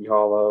say Sleepy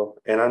Hollow,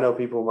 and I know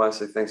people might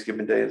say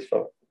Thanksgiving Day and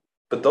stuff,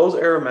 but those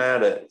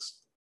aromatics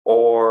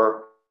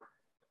or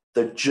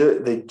they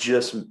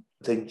just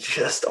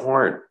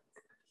aren't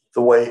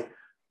the way.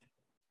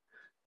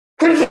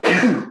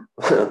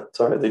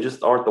 Sorry, they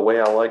just aren't the way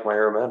I like my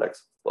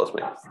aromatics. Bless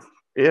me.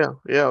 Yeah.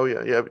 Oh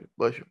yeah.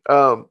 Bless you.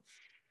 No,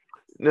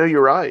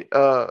 you're right.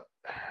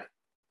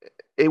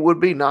 It would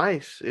be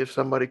nice if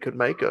somebody could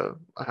make a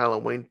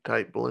Halloween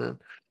type blend.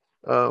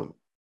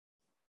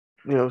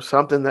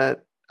 Something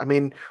that, I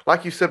mean,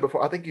 like you said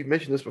before, I think you've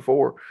mentioned this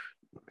before.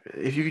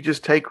 If you could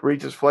just take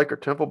Regis Flake or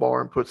Temple Bar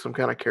and put some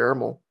kind of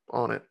caramel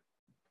on it,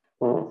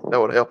 that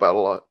would help out a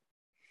lot.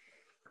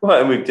 Well,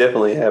 and we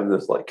definitely have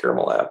this like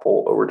caramel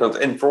apple overtones.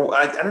 And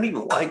I don't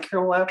even like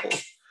caramel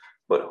apples,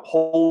 but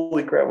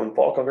holy crap, when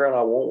fall comes around,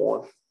 I want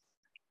one.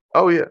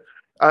 Oh yeah.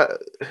 I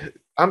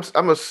I'm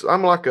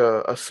like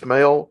a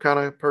smell kind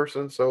of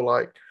person. So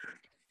like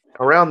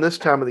around this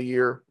time of the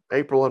year,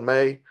 April and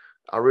May,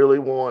 I really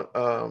want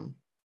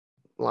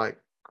like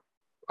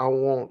I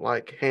want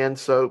like hand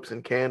soaps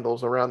and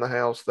candles around the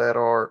house that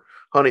are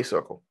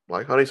honeysuckle.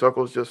 Like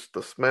honeysuckle is just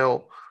the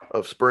smell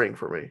of spring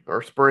for me,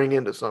 or spring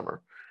into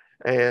summer.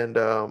 And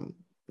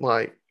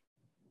like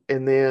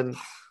and then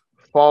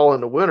fall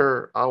into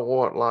winter, I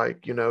want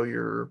like,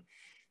 your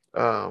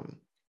um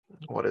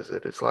what is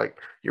it? It's like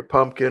your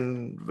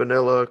pumpkin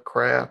vanilla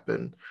crap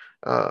and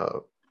uh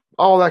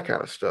all that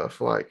kind of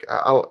stuff. Like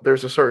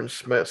there's a certain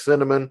smell,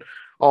 cinnamon,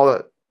 all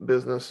that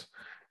business.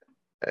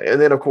 And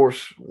then of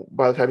course,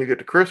 by the time you get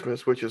to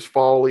Christmas, which is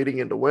fall leading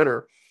into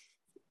winter,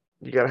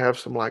 you got to have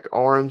some like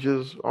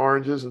oranges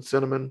and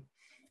cinnamon.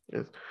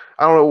 It's,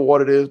 I don't know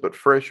what it is, but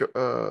fresh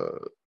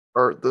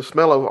or the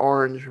smell of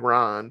orange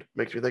rind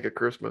makes me think of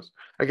Christmas.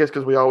 I guess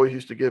because we always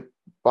used to get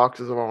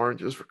boxes of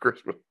oranges for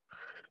Christmas,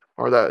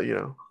 or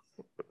that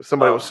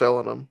somebody was Um,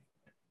 selling them.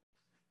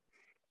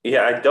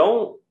 yeah, I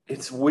don't.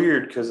 It's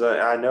weird because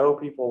I know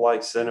people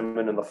like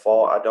cinnamon in the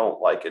fall. I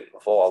don't like it in the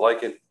fall. I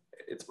like it.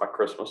 It's my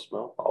Christmas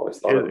smell. I always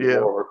thought it was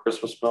Yeah. more of a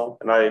Christmas smell,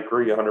 and I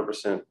agree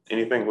 100%.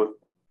 Anything with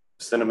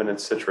cinnamon and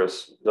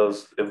citrus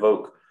does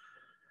evoke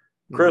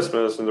Mhm.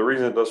 Christmas, and the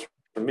reason it does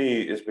for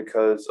me is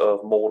because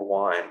of mulled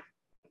wine.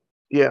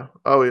 Yeah.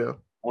 Oh yeah.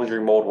 Only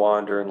drink mulled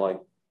wine during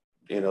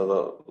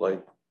the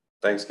like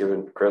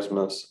Thanksgiving,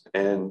 Christmas,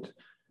 and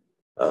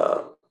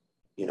uh,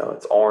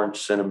 it's orange,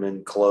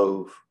 cinnamon,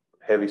 clove,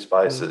 heavy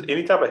spices, Mhm.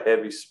 any type of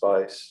heavy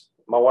spice.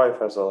 My wife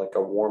has like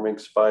a warming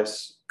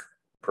spice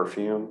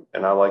perfume,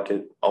 and I like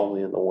it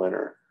only in the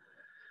winter.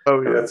 Oh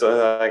And yeah. that's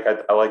like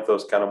I like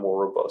those kind of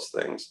more robust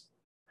things.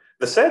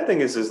 The sad thing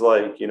is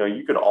like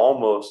you could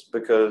almost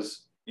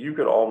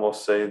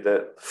say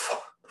that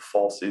the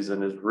fall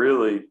season is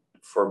really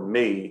for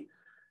me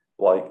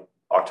like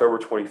October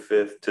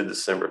 25th to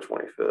December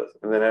 25th,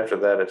 and then after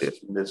that it's Yeah.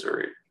 just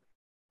misery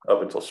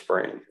up until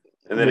spring.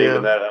 And then even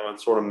Yeah. that, I'm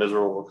sort of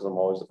miserable because I'm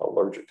always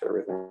allergic to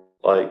everything.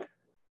 Like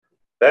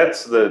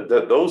that's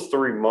those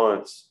 3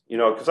 months,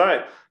 because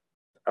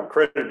I'm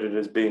credited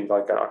as being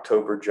like an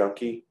October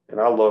junkie, and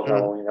I love Mhm.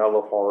 Halloween, I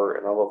love horror,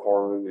 and I love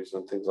horror movies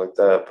and things like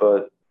that.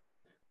 But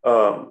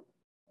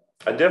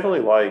I definitely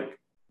like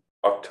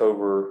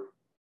October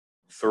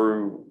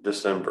through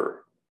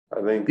December.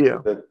 I think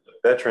Yeah.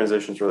 that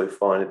transition is really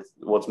fun.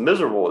 What's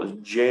miserable is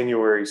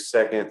January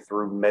 2nd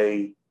through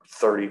May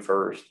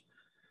 31st.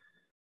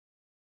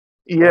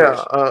 Where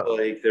Yeah. it's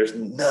like there's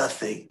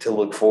nothing to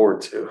look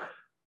forward to.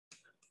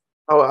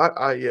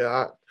 Oh,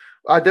 yeah,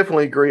 I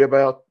definitely agree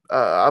about.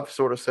 I've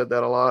sort of said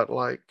that a lot.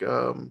 Like,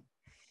 or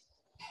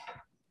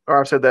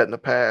I've said that in the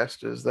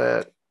past. Is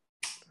that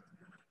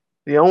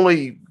the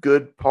only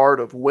good part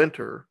of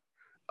winter?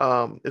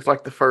 Is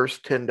like the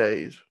first 10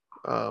 days.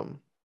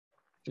 Um,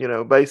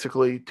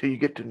 basically till you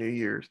get to New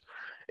Year's,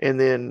 and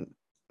then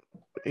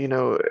you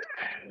know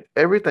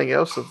everything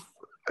else of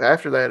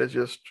after that is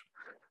just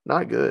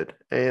not good.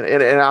 And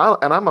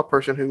I'm a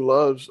person who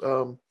loves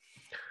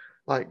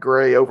like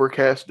gray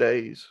overcast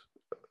days.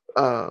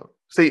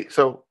 See,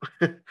 so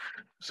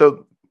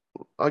so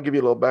I'll give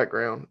you a little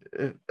background.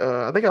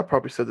 I think I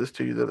probably said this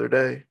to you the other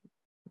day,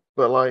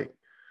 but like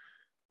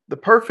the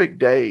perfect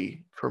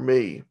day for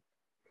me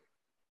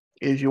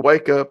is you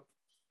wake up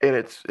and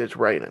it's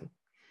raining,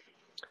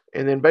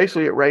 and then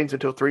basically it rains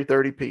until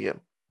 3:30 p.m.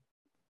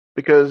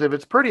 Because if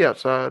it's pretty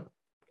outside,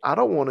 I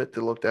don't want it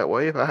to look that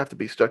way if I have to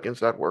be stuck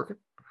inside working.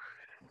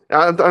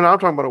 And I'm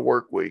talking about a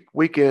work week,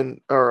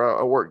 weekend, or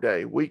a work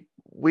day.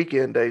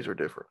 Weekend days are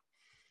different.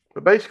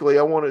 But basically,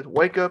 I want to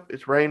wake up.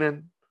 It's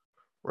raining,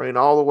 rain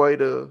all the way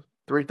to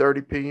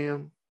 3:30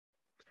 p.m.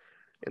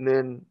 and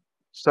then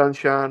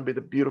sunshine be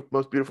the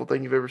most beautiful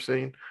thing you've ever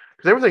seen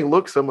because everything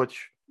looks so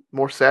much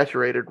more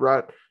saturated,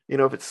 right?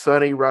 If it's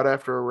sunny right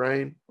after a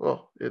rain,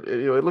 well,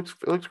 it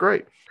looks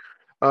great.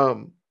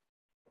 Um,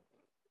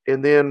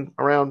 and then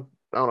around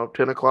I don't know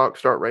 10 o'clock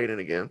start raining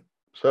again.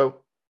 So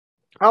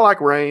I like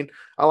rain.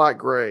 I like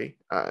gray.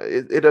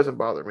 It doesn't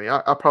bother me.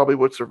 I probably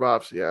would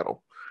survive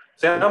Seattle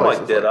See, and I'm like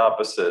places dead like that.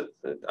 opposite.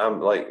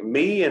 I'm like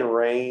me and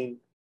rain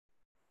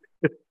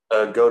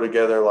go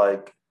together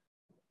like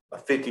a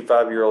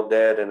 55-year-old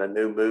dad in a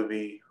new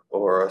movie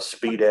or a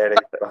speed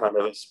addict behind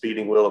a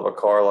speeding wheel of a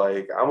car.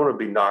 Like I'm gonna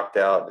be knocked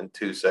out in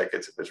 2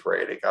 seconds if it's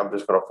raining. I'm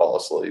just gonna fall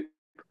asleep.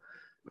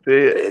 Yeah,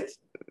 It's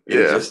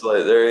yeah. just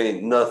like there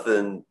ain't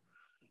nothing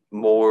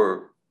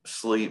more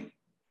sleep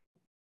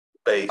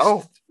based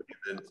Oh,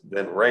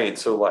 than rain.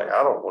 So like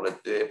I don't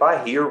want to. If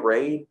I hear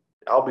rain,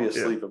 I'll be yeah.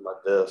 asleep at my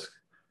desk.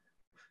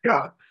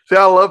 God, see,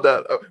 I love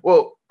that.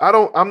 Well, I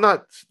don't. I'm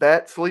not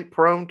that sleep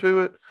prone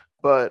to it,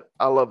 but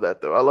I love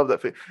that though. I love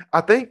that feeling.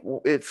 I think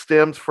it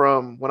stems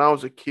from when I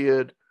was a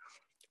kid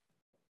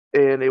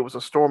and it was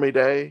a stormy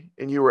day,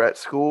 and you were at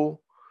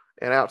school,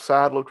 and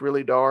outside looked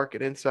really dark,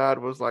 and inside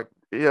was like,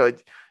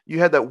 you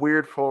had that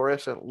weird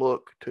fluorescent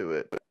look to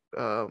it,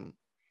 um,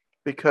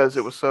 because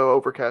it was so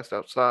overcast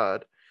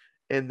outside.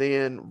 And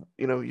then,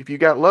 if you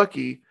got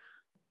lucky,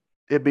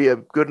 it'd be a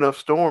good enough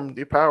storm,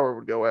 the power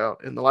would go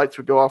out and the lights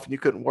would go off and you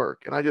couldn't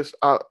work. And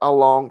I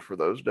longed for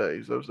those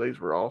days. Those days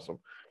were awesome.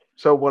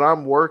 So when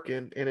I'm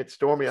working and it's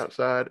stormy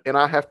outside and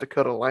I have to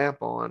cut a lamp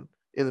on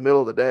in the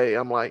middle of the day,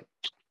 I'm like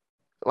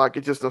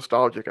it's just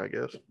nostalgic, I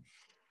guess.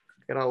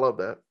 And I love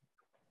that.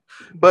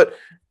 But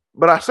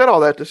I said all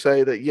that to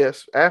say that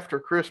yes, after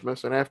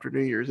Christmas and after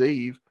New Year's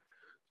Eve,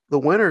 the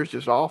winter is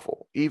just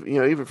awful.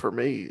 Even for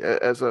me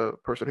as a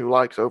person who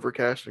likes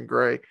overcast and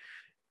gray,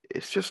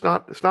 it's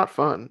not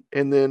fun.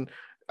 And then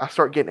I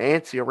start getting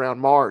antsy around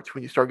March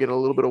when you start getting a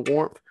little bit of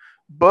warmth.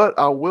 But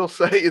I will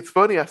say it's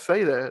funny I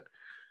say that,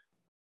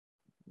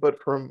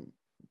 but from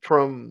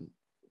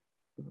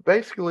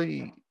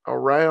basically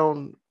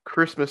around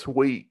Christmas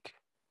week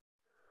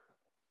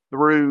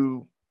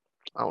through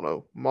I don't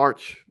know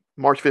March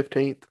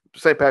 15th,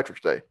 St.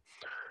 Patrick's Day,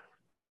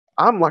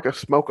 I'm like a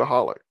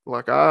smokeaholic.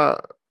 Like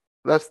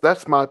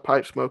that's my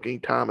pipe smoking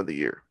time of the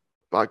year.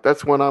 Like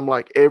that's when I'm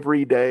like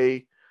every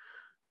day,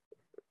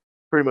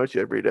 pretty much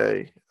every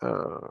day.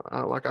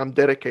 I'm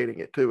dedicating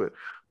it to it.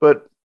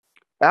 But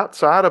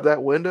outside of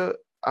that window,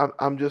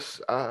 I'm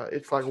just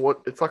it's like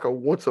a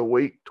once a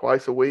week,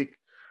 twice a week,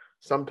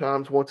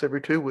 sometimes once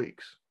every 2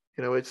 weeks.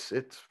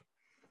 It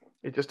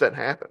just doesn't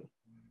happen.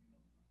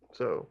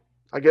 So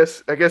I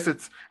guess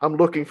it's I'm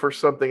looking for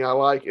something I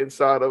like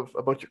inside of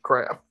a bunch of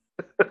crap.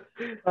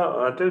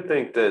 I do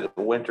think that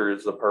winter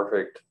is the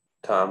perfect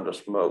time to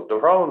smoke. The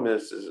problem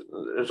is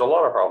there's a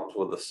lot of problems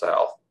with the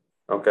South.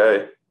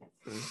 Okay,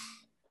 Mhm.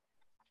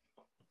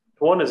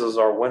 one is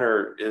our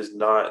winter is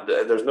not.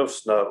 There's no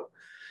snow,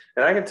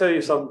 and I can tell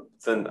you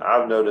something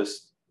I've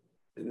noticed.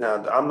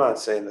 Now, I'm not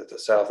saying that the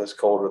South is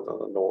colder than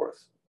the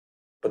North,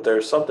 but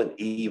there's something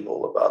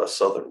evil about a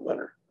Southern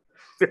winter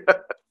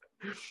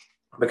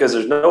because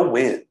there's no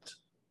wind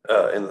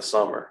in the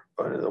summer.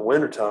 But in the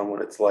wintertime,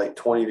 when it's like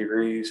 20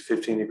 degrees,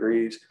 15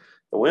 degrees,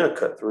 the wind will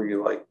cut through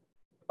you like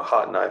a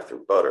hot knife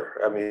through butter.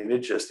 I mean, and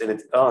it's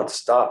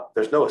nonstop.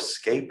 There's no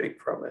escaping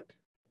from it.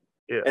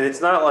 Yeah. And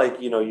it's not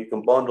like, you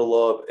can bundle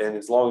up and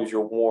as long as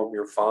you're warm,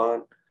 you're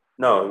fine.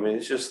 No, I mean,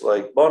 it's just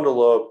like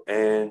bundle up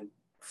and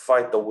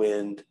fight the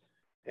wind,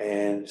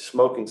 and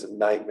smoking's a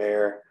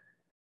nightmare.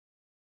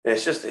 And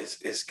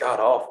it's god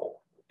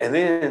awful. And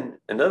then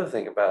another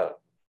thing about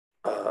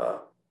uh,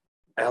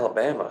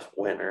 Alabama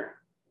winter,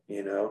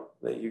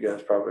 that you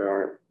guys probably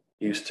aren't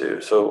used to.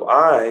 So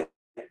I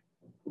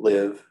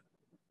live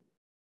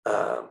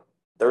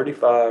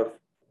 35,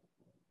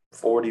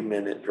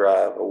 40-minute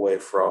drive away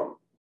from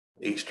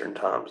Eastern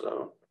time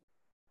zone,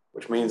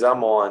 which means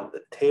I'm on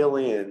the tail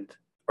end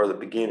or the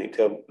beginning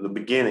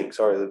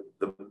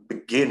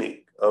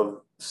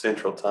of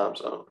Central time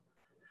zone.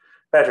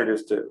 Patrick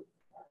is too,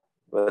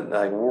 but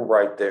like we're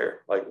right there.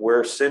 Like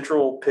where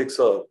Central picks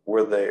up,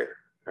 we're there.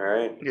 All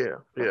right. Yeah.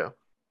 Yeah.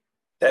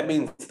 That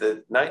means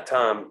that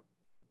nighttime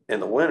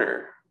in the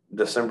winter,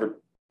 December,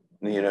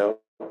 you know,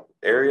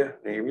 area,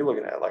 you're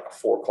looking at like a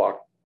 4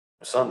 o'clock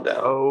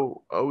sundown,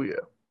 Oh yeah.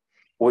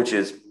 which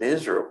is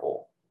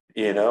miserable.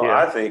 Yeah.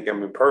 I think, I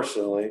mean,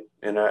 personally,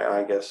 and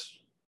I guess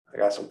I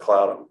got some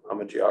clout.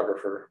 I'm a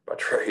geographer by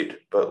trade,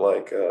 but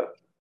like,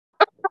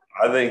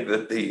 I think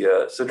that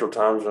the Central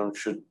Time Zone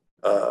should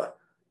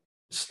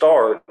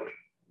start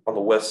on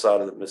the west side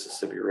of the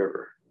Mississippi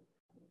River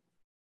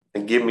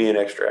and give me an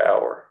extra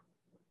hour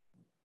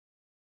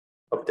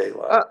of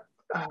daylight.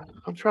 Uh,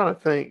 I'm trying to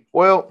think.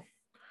 Well,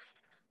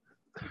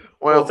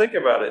 Well, well, think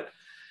about it.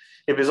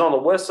 If it's on the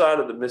west side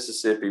of the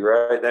Mississippi,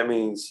 right, that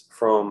means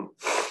from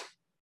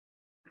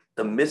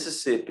the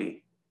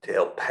Mississippi to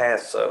El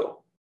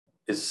Paso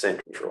is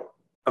central.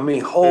 I mean,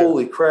 yeah.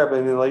 holy crap.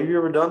 I mean, like, you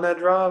ever done that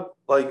drive?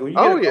 Like, when you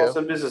get Oh across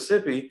yeah. the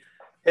Mississippi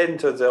heading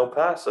towards El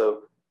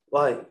Paso,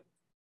 like,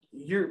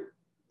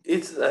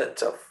 it's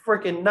a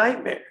freaking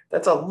nightmare.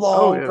 That's a Oh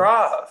long yeah.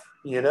 drive,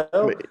 I mean,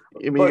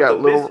 you But got the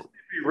little. Mississippi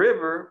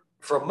River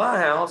from my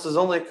house is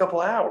only a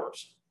couple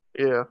hours.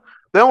 Yeah.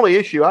 The only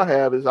issue I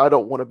have is I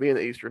don't want to be in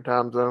the Eastern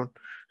time zone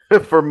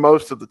for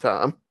most of the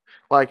time,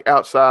 like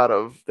outside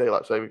of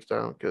daylight savings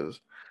time, because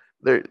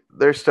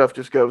their stuff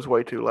just goes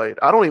way too late.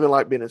 I don't even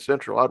like being in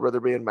Central. I'd rather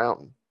be in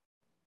Mountain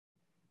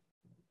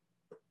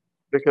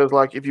because,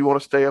 like, if you want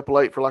to stay up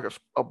late for like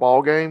a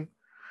ball game,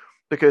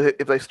 because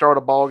if they start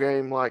a ball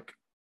game like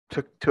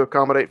to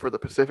accommodate for the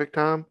Pacific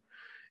time,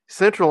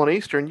 Central and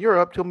Eastern, you're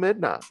up till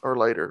midnight or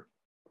later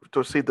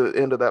to see the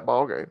end of that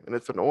ball game, and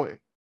it's annoying.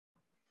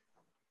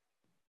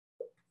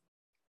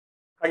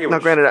 I get Now,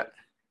 what you're granted,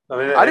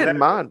 saying. I mean, I and didn't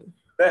mind.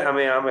 I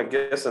mean, I'm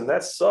guessing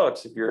that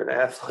sucks if you're an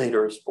athlete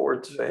or a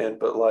sports fan,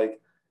 but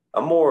like,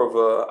 I'm more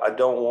of I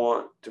don't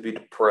want to be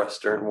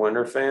depressed during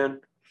winter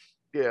fan.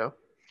 Yeah. So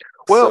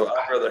Well,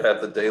 I'd rather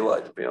have the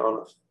daylight, to be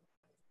honest.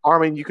 I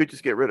mean, you could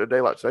just get rid of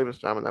daylight savings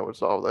time, and that would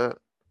solve that.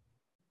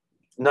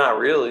 Not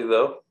really,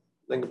 though.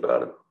 Think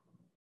about it.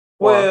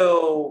 Why?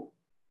 Well,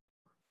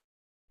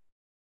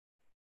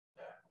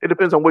 It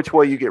depends on which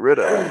way you get rid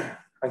of it.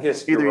 I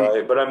guess you're Either you,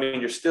 right, but I mean,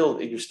 you're still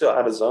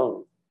out of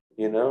zone,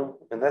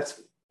 and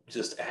that's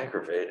just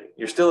aggravating.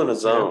 You're still in a yeah,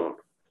 zone.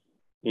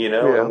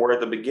 Yeah. and we're at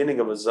the beginning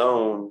of a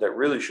zone that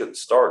really shouldn't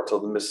start till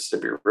the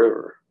Mississippi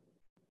River.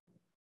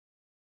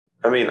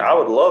 I mean, I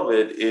would love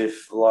it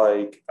if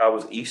like I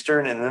was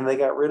Eastern and then they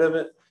got rid of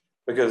it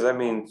because that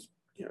means,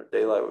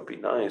 daylight would be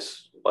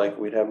nice. Like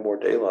we'd have more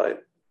daylight,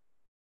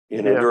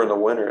 Yeah. during the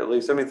winter at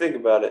least. I mean, think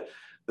about it.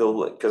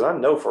 Because I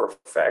know for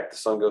a fact the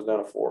sun goes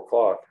down at 4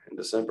 o'clock in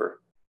December.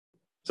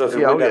 So if it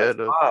Yeah. Oh, went down yeah. at It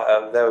does.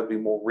 5, that would be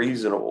more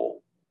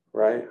reasonable,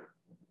 right?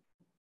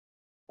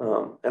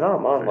 And I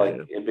don't mind like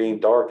Yeah. it being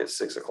dark at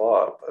 6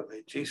 o'clock. But I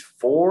mean, geez,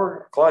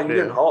 4 o'clock, you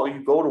get Yeah. home,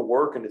 you go to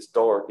work and it's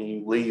dark, and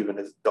you leave and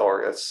it's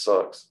dark. That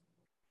sucks.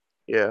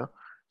 Yeah.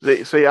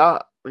 See, yeah.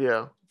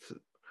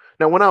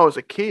 Now, when I was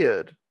a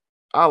kid,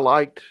 I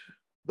liked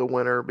the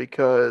winter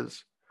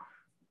because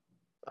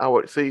I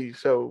would see.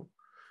 So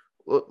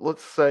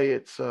let's say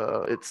it's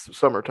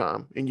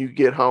summertime and you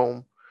get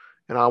home,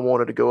 and I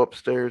wanted to go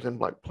upstairs and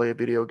like play a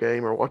video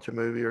game or watch a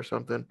movie or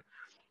something,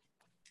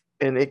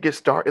 and it gets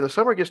dark. In the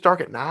summer, it gets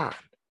dark at 9.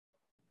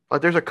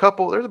 Like there's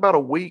about a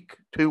week,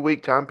 2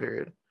 week time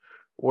period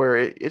where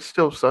it's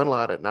still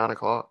sunlight at 9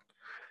 o'clock.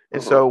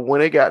 And Uh-huh. so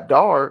when it got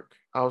dark,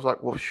 I was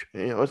like, well,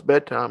 it's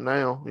bedtime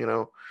now.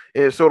 And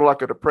it's sort of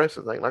like a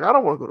depressing thing. Like I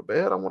don't want to go to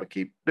bed. I want to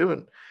keep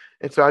doing.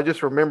 And so I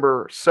just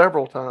remember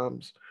several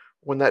times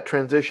when that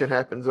transition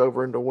happens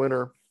over into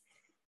winter,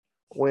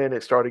 when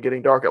it started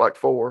getting dark at like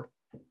 4,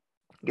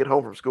 get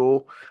home from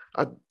school,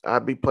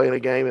 I'd be playing a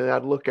game and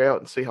I'd look out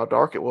and see how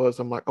dark it was.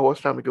 I'm like, oh,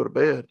 it's time to go to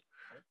bed.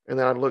 And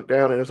then I'd look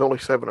down and it's only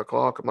 7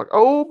 o'clock. I'm like,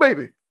 oh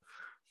baby,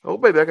 I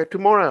got 2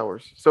 more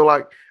hours. So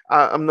like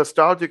I'm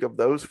nostalgic of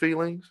those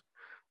feelings.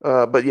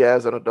 But yeah,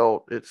 as an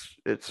adult,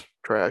 it's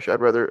trash.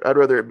 I'd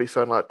rather it be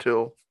sunlight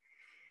till,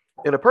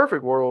 in a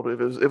perfect world, if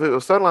it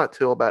was sunlight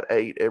till about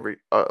 8 every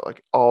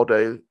like all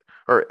day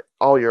or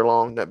all year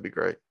long, that'd be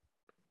great.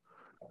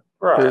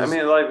 Right. Because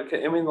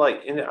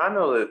And I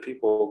know that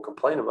people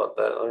complain about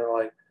that. They're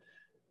like,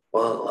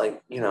 well,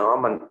 like,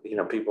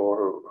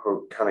 people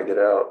who kind of get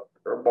out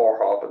or bar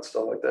hop and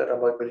stuff like that.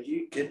 I'm like, but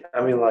you get,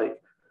 I mean, like,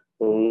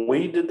 when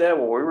we did that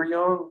when we were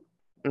young,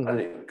 I mhm. didn't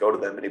even go to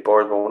that many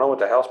bars, but when I went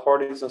to house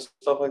parties and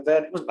stuff like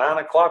that, it was 9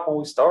 o'clock when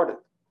we started,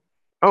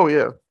 Oh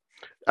yeah,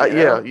 you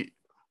yeah. know?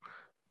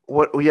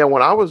 What? Yeah,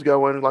 when I was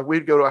going, like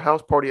we'd go to a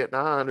house party at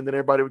 9, and then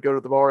everybody would go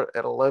to the bar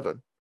at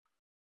 11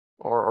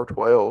 or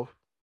 12.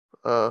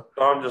 Uh,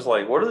 So I'm just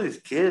like, what are these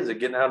kids that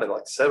getting out at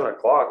like 7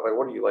 o'clock? Like,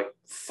 what are you, like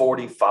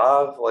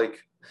 45?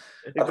 Like,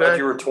 I thought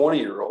you were exactly.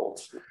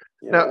 20-year-olds,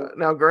 you know?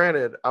 Now,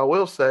 granted, I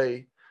will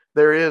say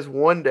there is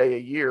one day a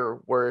year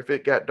where if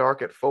it got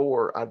dark at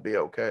 4, I'd be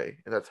okay,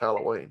 and that's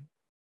Halloween.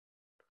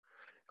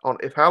 On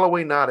if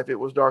Halloween night, if it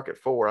was dark at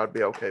 4, I'd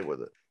be okay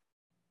with it.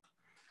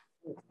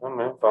 I'm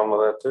fine with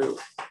that too.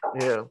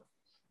 Yeah,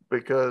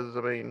 because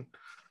I mean,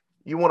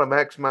 you want to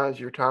maximize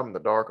your time in the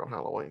dark on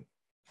Halloween.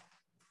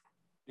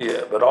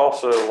 Yeah, but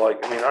also,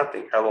 like, I mean, I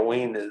think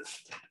Halloween is,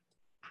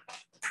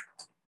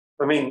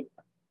 I mean,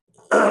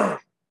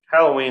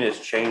 Halloween has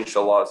changed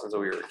a lot since we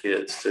were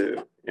kids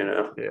too,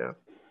 Yeah.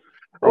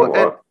 from Well, and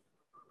what,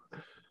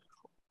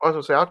 I was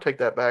gonna say I'll take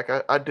that back.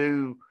 I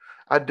do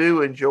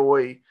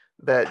enjoy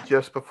that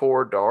just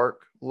before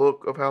dark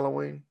look of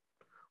Halloween,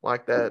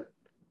 like that,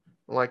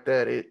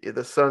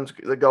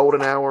 the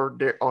golden hour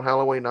on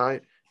Halloween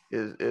night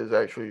is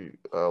actually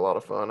a lot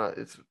of fun.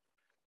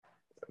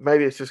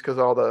 Maybe it's just because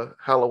all the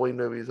Halloween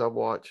movies I've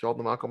watched, all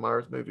the Michael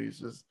Myers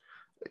movies,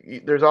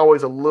 there's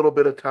always a little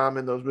bit of time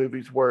in those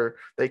movies where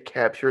they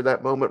capture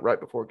that moment right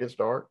before it gets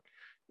dark,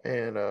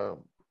 and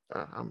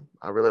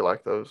I really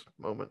like those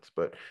moments.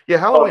 But yeah,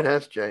 Halloween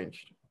has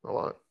changed a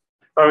lot.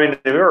 I mean,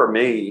 if it were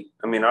me,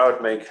 I mean, I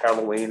would make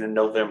Halloween and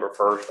November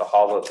 1st a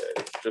holiday,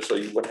 just so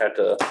you wouldn't have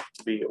to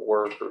be at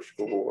work or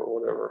school or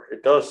whatever.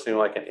 It does seem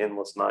like an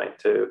endless night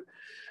too,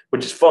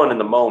 which is fun in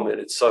the moment.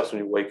 It sucks when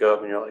you wake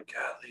up and you're like,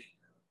 golly,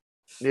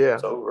 Yeah,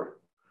 it's over.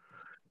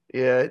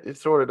 yeah, it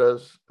sort of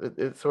does.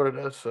 It sort of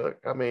does suck.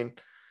 I mean,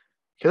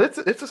 because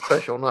it's a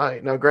special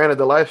night. Now, granted,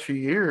 the last few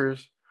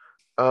years,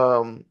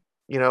 um,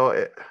 you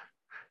know,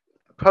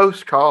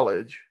 post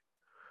college,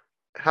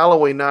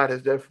 Halloween night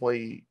has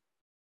definitely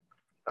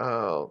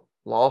uh,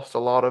 lost a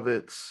lot of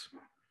its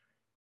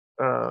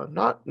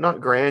not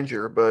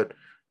grandeur, but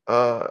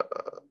uh,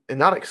 and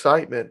not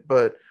excitement,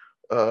 but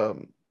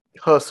um,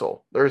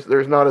 hustle. There's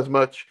not as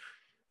much.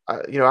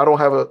 I don't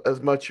have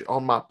as much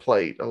on my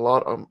plate. A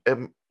lot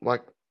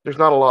like there's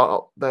not a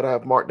lot that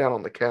I've marked down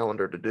on the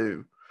calendar to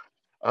do.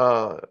 As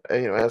Well,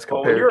 when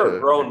compared you're a to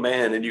grown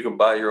man and you can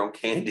buy your own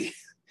candy,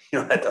 you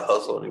don't have to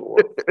hustle anymore.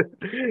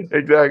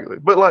 exactly.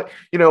 But like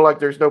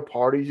there's no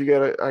parties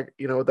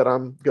that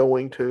I'm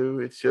going to.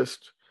 It's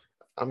just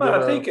I'm Well, I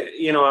gonna think,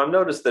 I've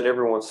noticed that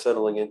everyone's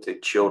settling into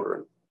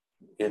children,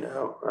 I mean,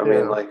 yeah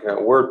like,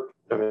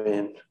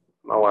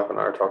 my wife and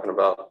I are talking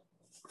about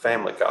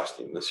family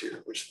costume this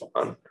year, which is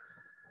fun.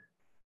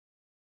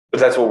 But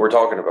that's what we're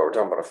talking about. We're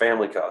talking about a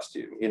family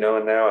costume, and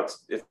now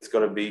it's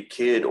going to be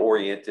kid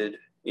oriented,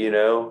 and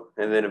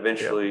then yeah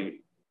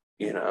eventually,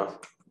 you know,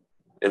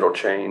 it'll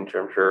change,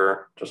 I'm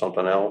sure, to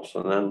something else.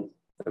 And then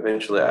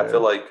eventually, I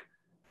feel yeah like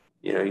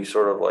you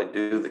sort of like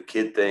do the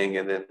kid thing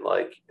and then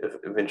like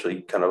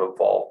eventually kind of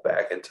evolve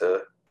back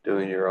into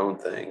doing your own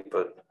thing.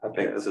 But I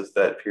think this is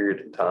that period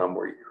in time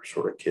where you're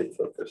sort of kid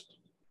focused.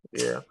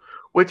 Yeah.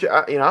 Which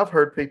I've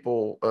heard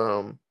people.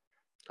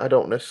 I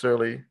don't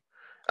necessarily.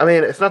 I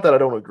mean, it's not that I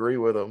don't agree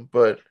with them,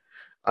 but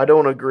I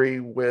don't agree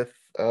with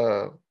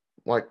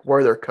like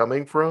where they're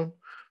coming from.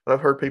 But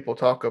I've heard people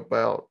talk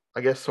about,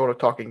 I guess, sort of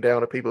talking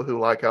down to people who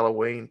like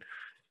Halloween.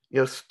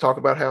 Talk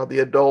about how the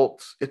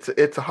adults,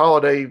 it's a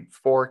holiday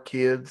for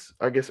kids,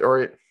 I guess,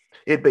 or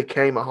it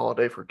became a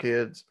holiday for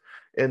kids,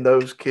 and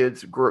those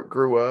kids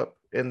grew up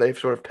and they've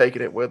sort of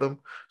taken it with them,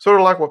 sort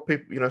of like what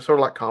people, sort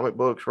of like comic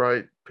books,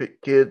 right?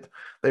 Kids,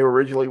 they were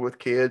originally with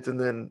kids, and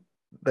then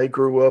they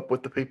grew up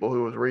with the people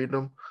who was reading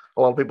them.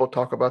 A lot of people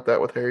talk about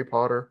that with Harry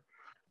Potter.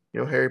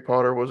 Harry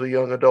Potter was a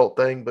young adult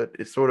thing, but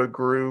it sort of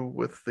grew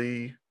with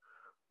the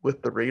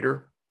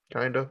reader,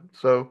 kind of.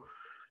 So,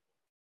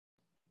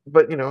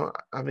 but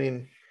I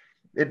mean,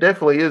 it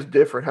definitely is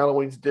different.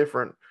 Halloween's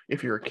different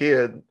if you're a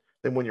kid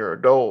than when you're an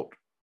adult,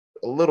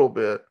 a little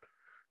bit.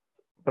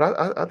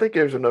 But I think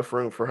there's enough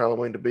room for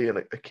Halloween to be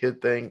a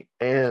kid thing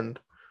and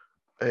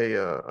a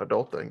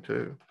adult thing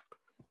too.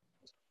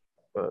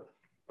 But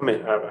I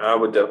mean, I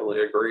would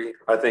definitely agree.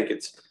 I think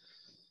it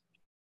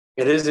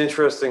is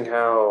interesting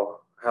how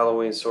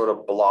Halloween sort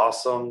of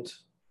blossomed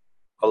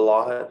a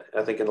lot.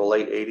 I think in the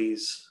late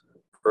 '80s,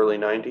 early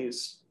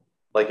 '90s,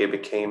 like it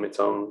became its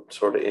own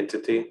sort of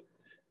entity.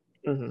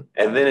 mm-hmm.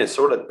 And then it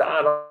sort of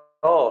died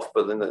off.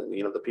 But then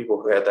the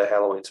people who had the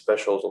Halloween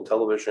specials on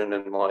television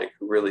and like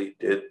who really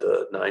did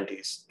the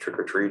 '90s trick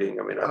or treating.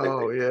 I mean, I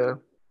think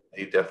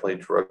they definitely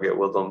drug it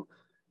with them,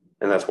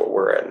 and that's what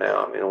we're at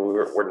now. I mean,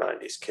 we're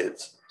 '90s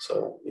kids,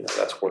 so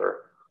that's where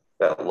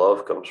that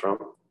love comes from.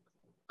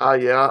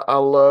 Yeah, I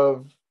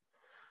love.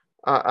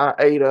 I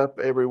ate up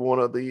every one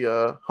of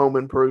the Home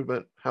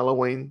Improvement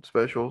Halloween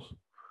specials.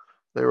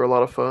 They were a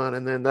lot of fun,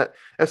 and then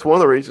that's one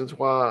of the reasons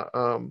why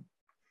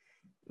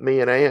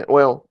me and Ann.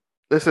 Well,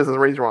 this isn't the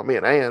reason why me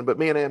and Ann, but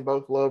me and Ann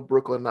both love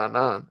Brooklyn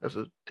Nine-Nine as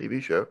a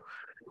TV show,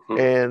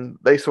 and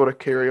they sort of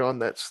carry on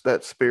that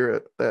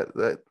spirit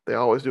that they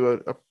always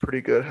do a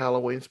pretty good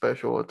Halloween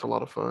special. It's a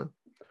lot of fun.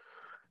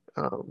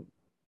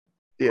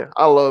 Yeah,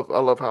 I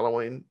love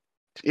Halloween.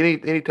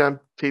 Anytime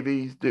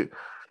TVs do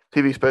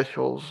TV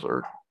specials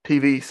or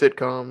TV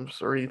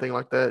sitcoms or anything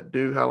like that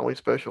do Halloween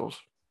specials,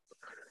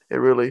 it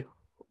really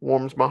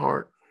warms my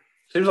heart.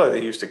 Seems like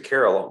they used to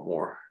care a lot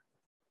more.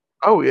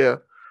 Oh yeah,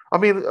 I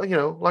mean,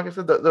 like I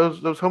said,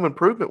 those Home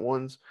Improvement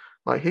ones,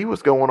 like he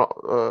was going,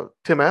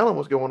 Tim Allen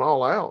was going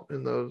all out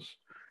in those,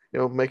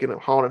 making up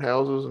haunted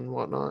houses and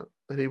whatnot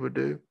that he would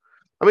do.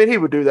 I mean, he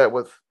would do that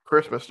with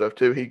Christmas stuff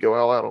too. He'd go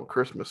all out on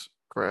Christmas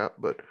crap,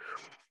 but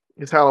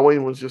his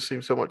Halloween ones just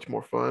seem so much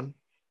more fun.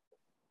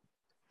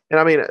 And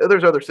I mean,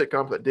 there's other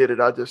sitcoms that did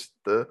it. I just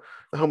the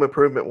Home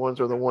Improvement ones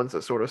are the ones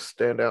that sort of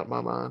stand out in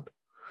my mind.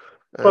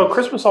 Well,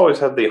 Christmas always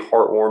had the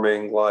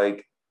heartwarming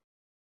like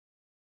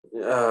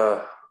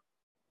uh,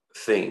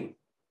 theme.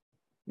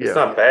 It's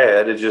not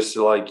bad. It's just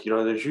like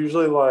there's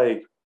usually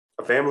like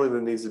a family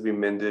that needs to be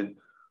mended,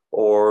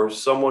 or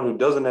someone who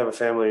doesn't have a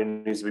family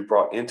and needs to be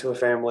brought into a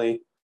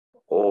family,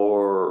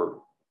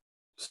 or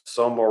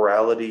some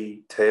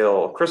morality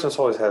tale. Christmas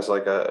always has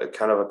like a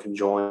kind of a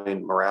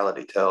conjoined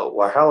morality tale,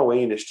 while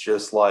Halloween is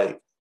just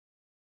like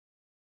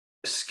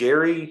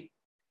scary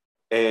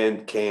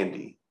and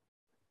candy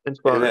and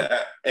fun.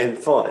 And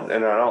fun.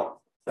 And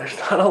there's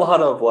not a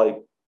lot of like,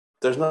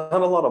 there's not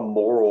a lot of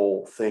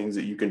moral things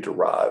that you can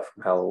derive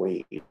from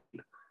Halloween.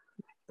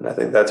 And I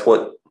think that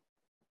sort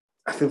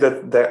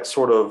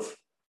of,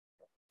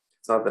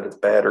 it's not that it's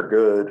bad or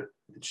good.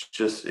 It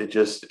just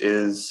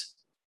is.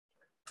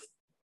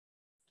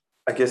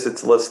 I guess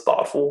it's less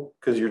thoughtful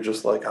because you're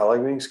just like, I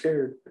like being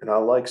scared and I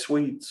like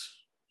sweets.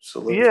 So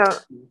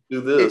let's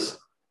do this.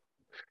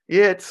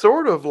 It's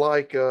sort of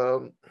like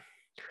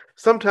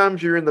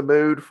sometimes you're in the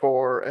mood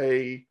for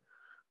a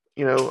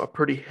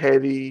pretty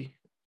heavy,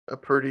 a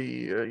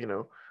pretty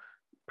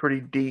pretty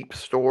deep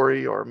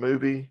story or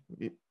movie.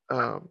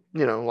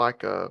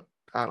 Like I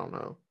don't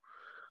know,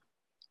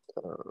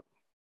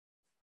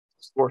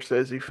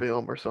 Scorsese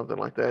film or something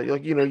like that.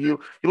 Like you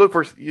look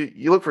for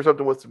you look for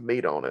something with some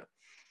meat on it.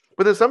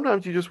 But then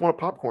sometimes you just want a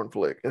popcorn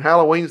flick, and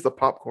Halloween's the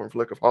popcorn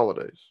flick of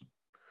holidays.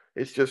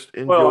 It's just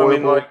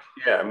enjoyable.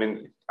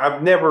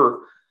 I've never.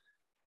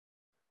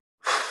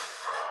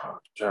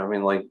 I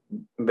mean, like,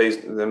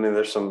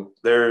 there's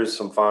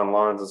some fine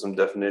lines and some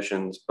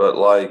definitions, but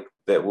like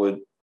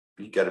you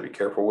got to be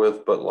careful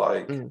with. But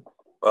like,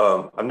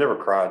 I've never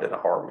cried in a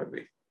horror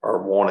movie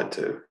or wanted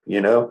to,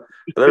 But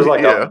there's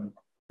like a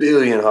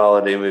billion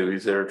holiday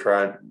movies that are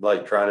trying to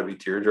be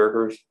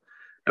tearjerkers.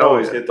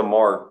 Always hit the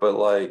mark, but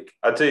like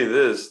I tell you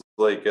this,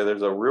 like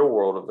there's a real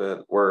world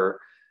event where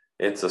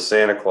it's a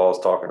Santa Claus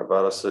talking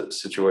about a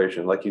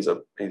situation. Like he's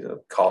a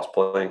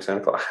cosplaying Santa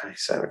Claus.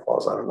 Santa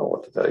Claus, I don't know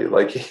what to tell you.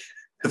 Like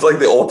it's like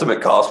the ultimate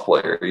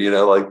cosplayer,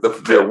 like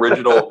the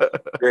original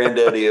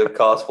granddaddy of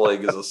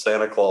cosplaying is a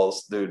Santa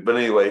Claus dude. But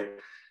anyway,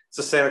 it's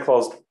a Santa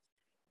Claus,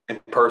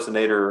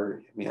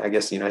 impersonator. I mean, I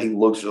guess he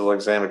looks just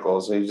like Santa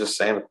Claus. He's just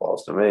Santa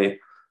Claus to me.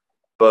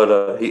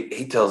 But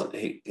he's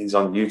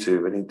on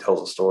YouTube and he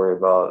tells a story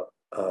about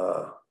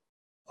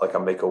like a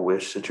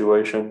Make-A-Wish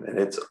situation, and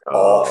it's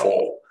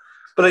awful.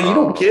 But you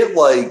don't get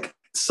like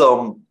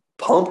some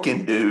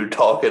pumpkin dude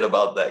talking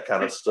about that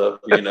kind of stuff,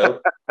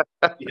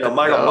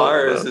 Michael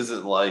Myers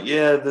isn't like,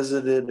 I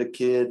visited a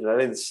kid and I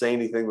didn't say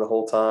anything the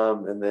whole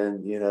time, and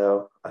then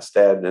I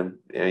stabbed him.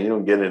 You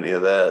don't get any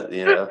of that.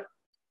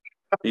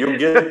 You'll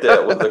get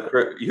that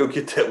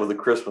with the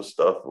Christmas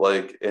stuff,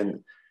 like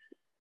and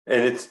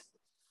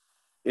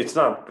it's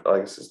not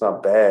like it's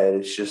not bad.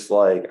 It's just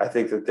like I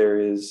think that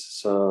there's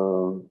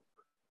some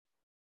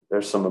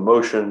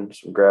emotion,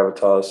 some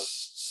gravitas,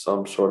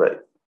 some sort of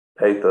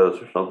pathos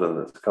or something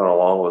that's kind of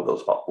along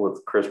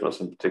with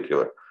Christmas in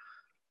particular.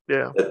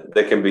 Yeah,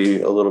 that can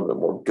be a little bit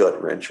more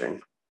gut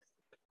wrenching.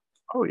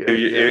 Oh yeah.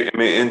 I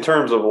mean, in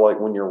terms of like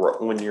when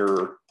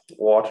you're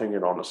watching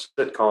it on a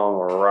sitcom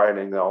or a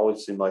writing, they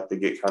always seem like they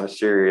get kind of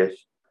serious.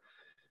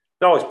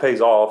 It always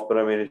pays off, but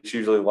I mean, it's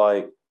usually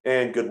like,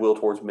 and goodwill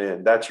towards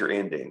men. That's your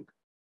ending,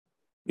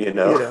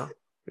 Yeah.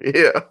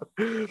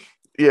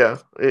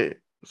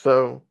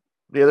 So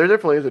there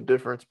definitely is a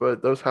difference,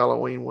 but those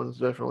Halloween ones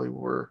definitely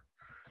were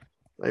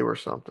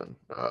something.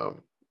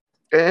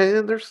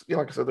 And there's,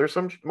 like I said, there's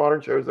some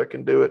modern shows that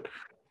can do it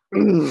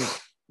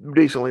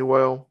decently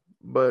well,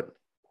 but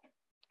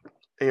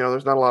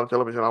there's not a lot of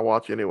television I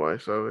watch anyway.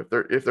 So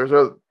if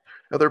there's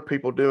other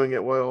people doing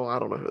it well, I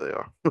don't know who they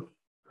are.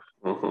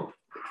 Mm-hmm.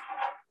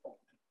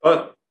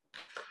 But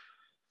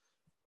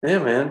yeah,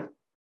 man,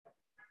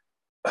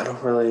 I'm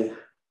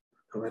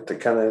at the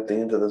kind of at the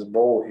end of this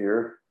bowl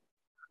here.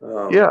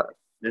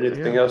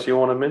 Anything else you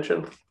want to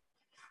mention?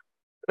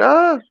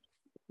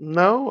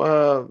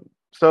 No.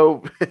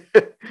 So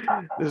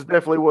this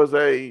definitely was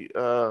a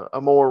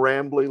more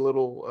rambly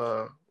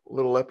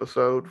little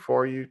episode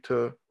for you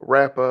to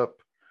wrap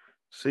up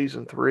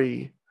season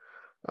 3.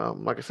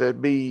 Like I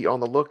said, be on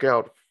the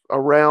lookout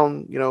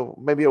around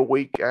maybe a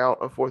week out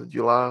of 4th of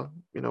July.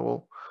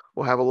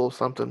 We'll have a little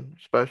something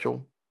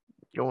special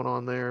going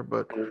on there,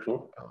 but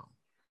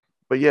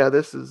yeah,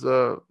 this is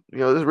this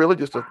is really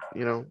just a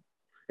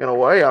in a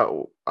way, I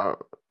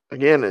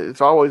again,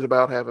 it's always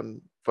about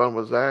having fun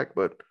with Zach,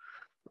 but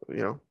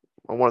I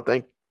want to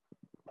thank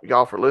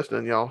y'all for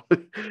listening, y'all.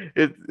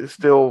 it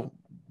still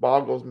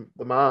boggles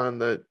the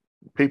mind that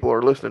people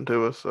are listening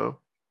to us, so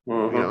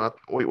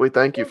we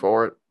thank you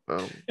for it.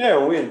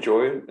 Yeah, we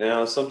enjoy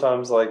it.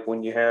 Sometimes like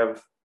when you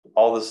have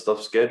all this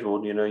stuff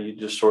scheduled, you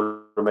just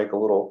sort of make a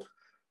little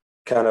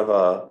kind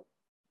of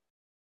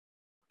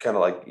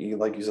like you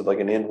said, like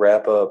an end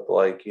wrap up,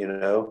 like,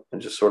 and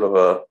just sort of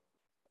a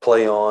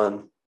play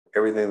on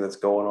everything that's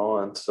going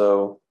on.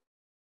 So,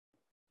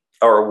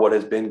 or what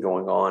has been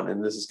going on.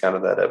 And this is kind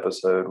of that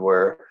episode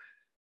where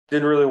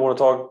didn't really want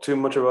to talk too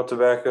much about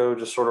tobacco,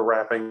 just sort of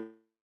wrapping.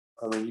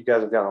 I mean, you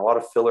guys have gotten a lot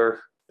of filler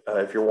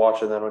if you're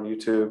watching that on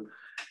YouTube,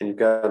 and you've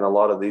gotten a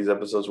lot of these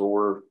episodes where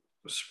we're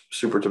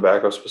super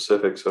tobacco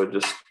specific. So it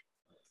just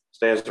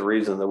stands to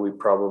reason that we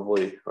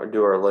probably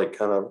do our like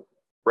kind of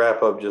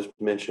wrap up, just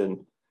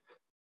mention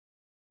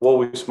what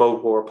we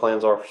smoke, what our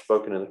plans are for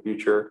smoking in the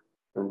future,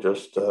 and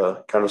just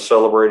kind of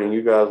celebrating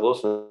you guys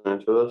listening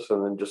to us,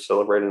 and then just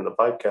celebrating the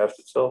podcast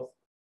itself.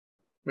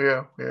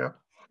 Yeah.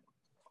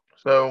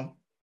 So,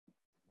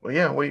 well,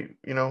 yeah,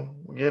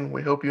 again,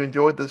 we hope you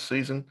enjoyed this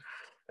season.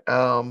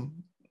 I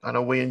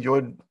know we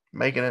enjoyed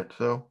making it,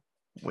 so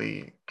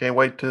we can't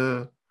wait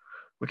till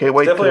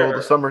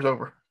the summer's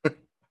over.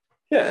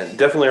 Yeah,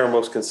 definitely our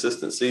most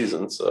consistent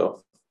season.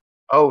 So.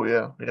 Oh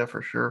yeah,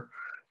 for sure.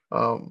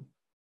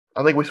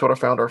 I think we sort of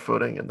found our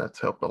footing, and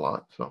that's helped a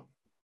lot. So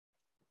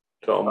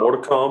more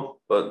to come,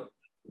 but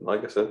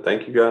like I said,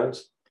 thank you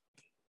guys.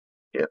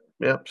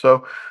 Yeah.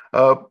 So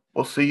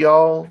we'll see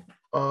y'all.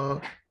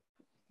 We'll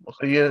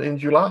see you in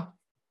July.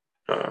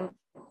 All right.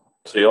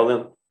 See y'all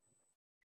then.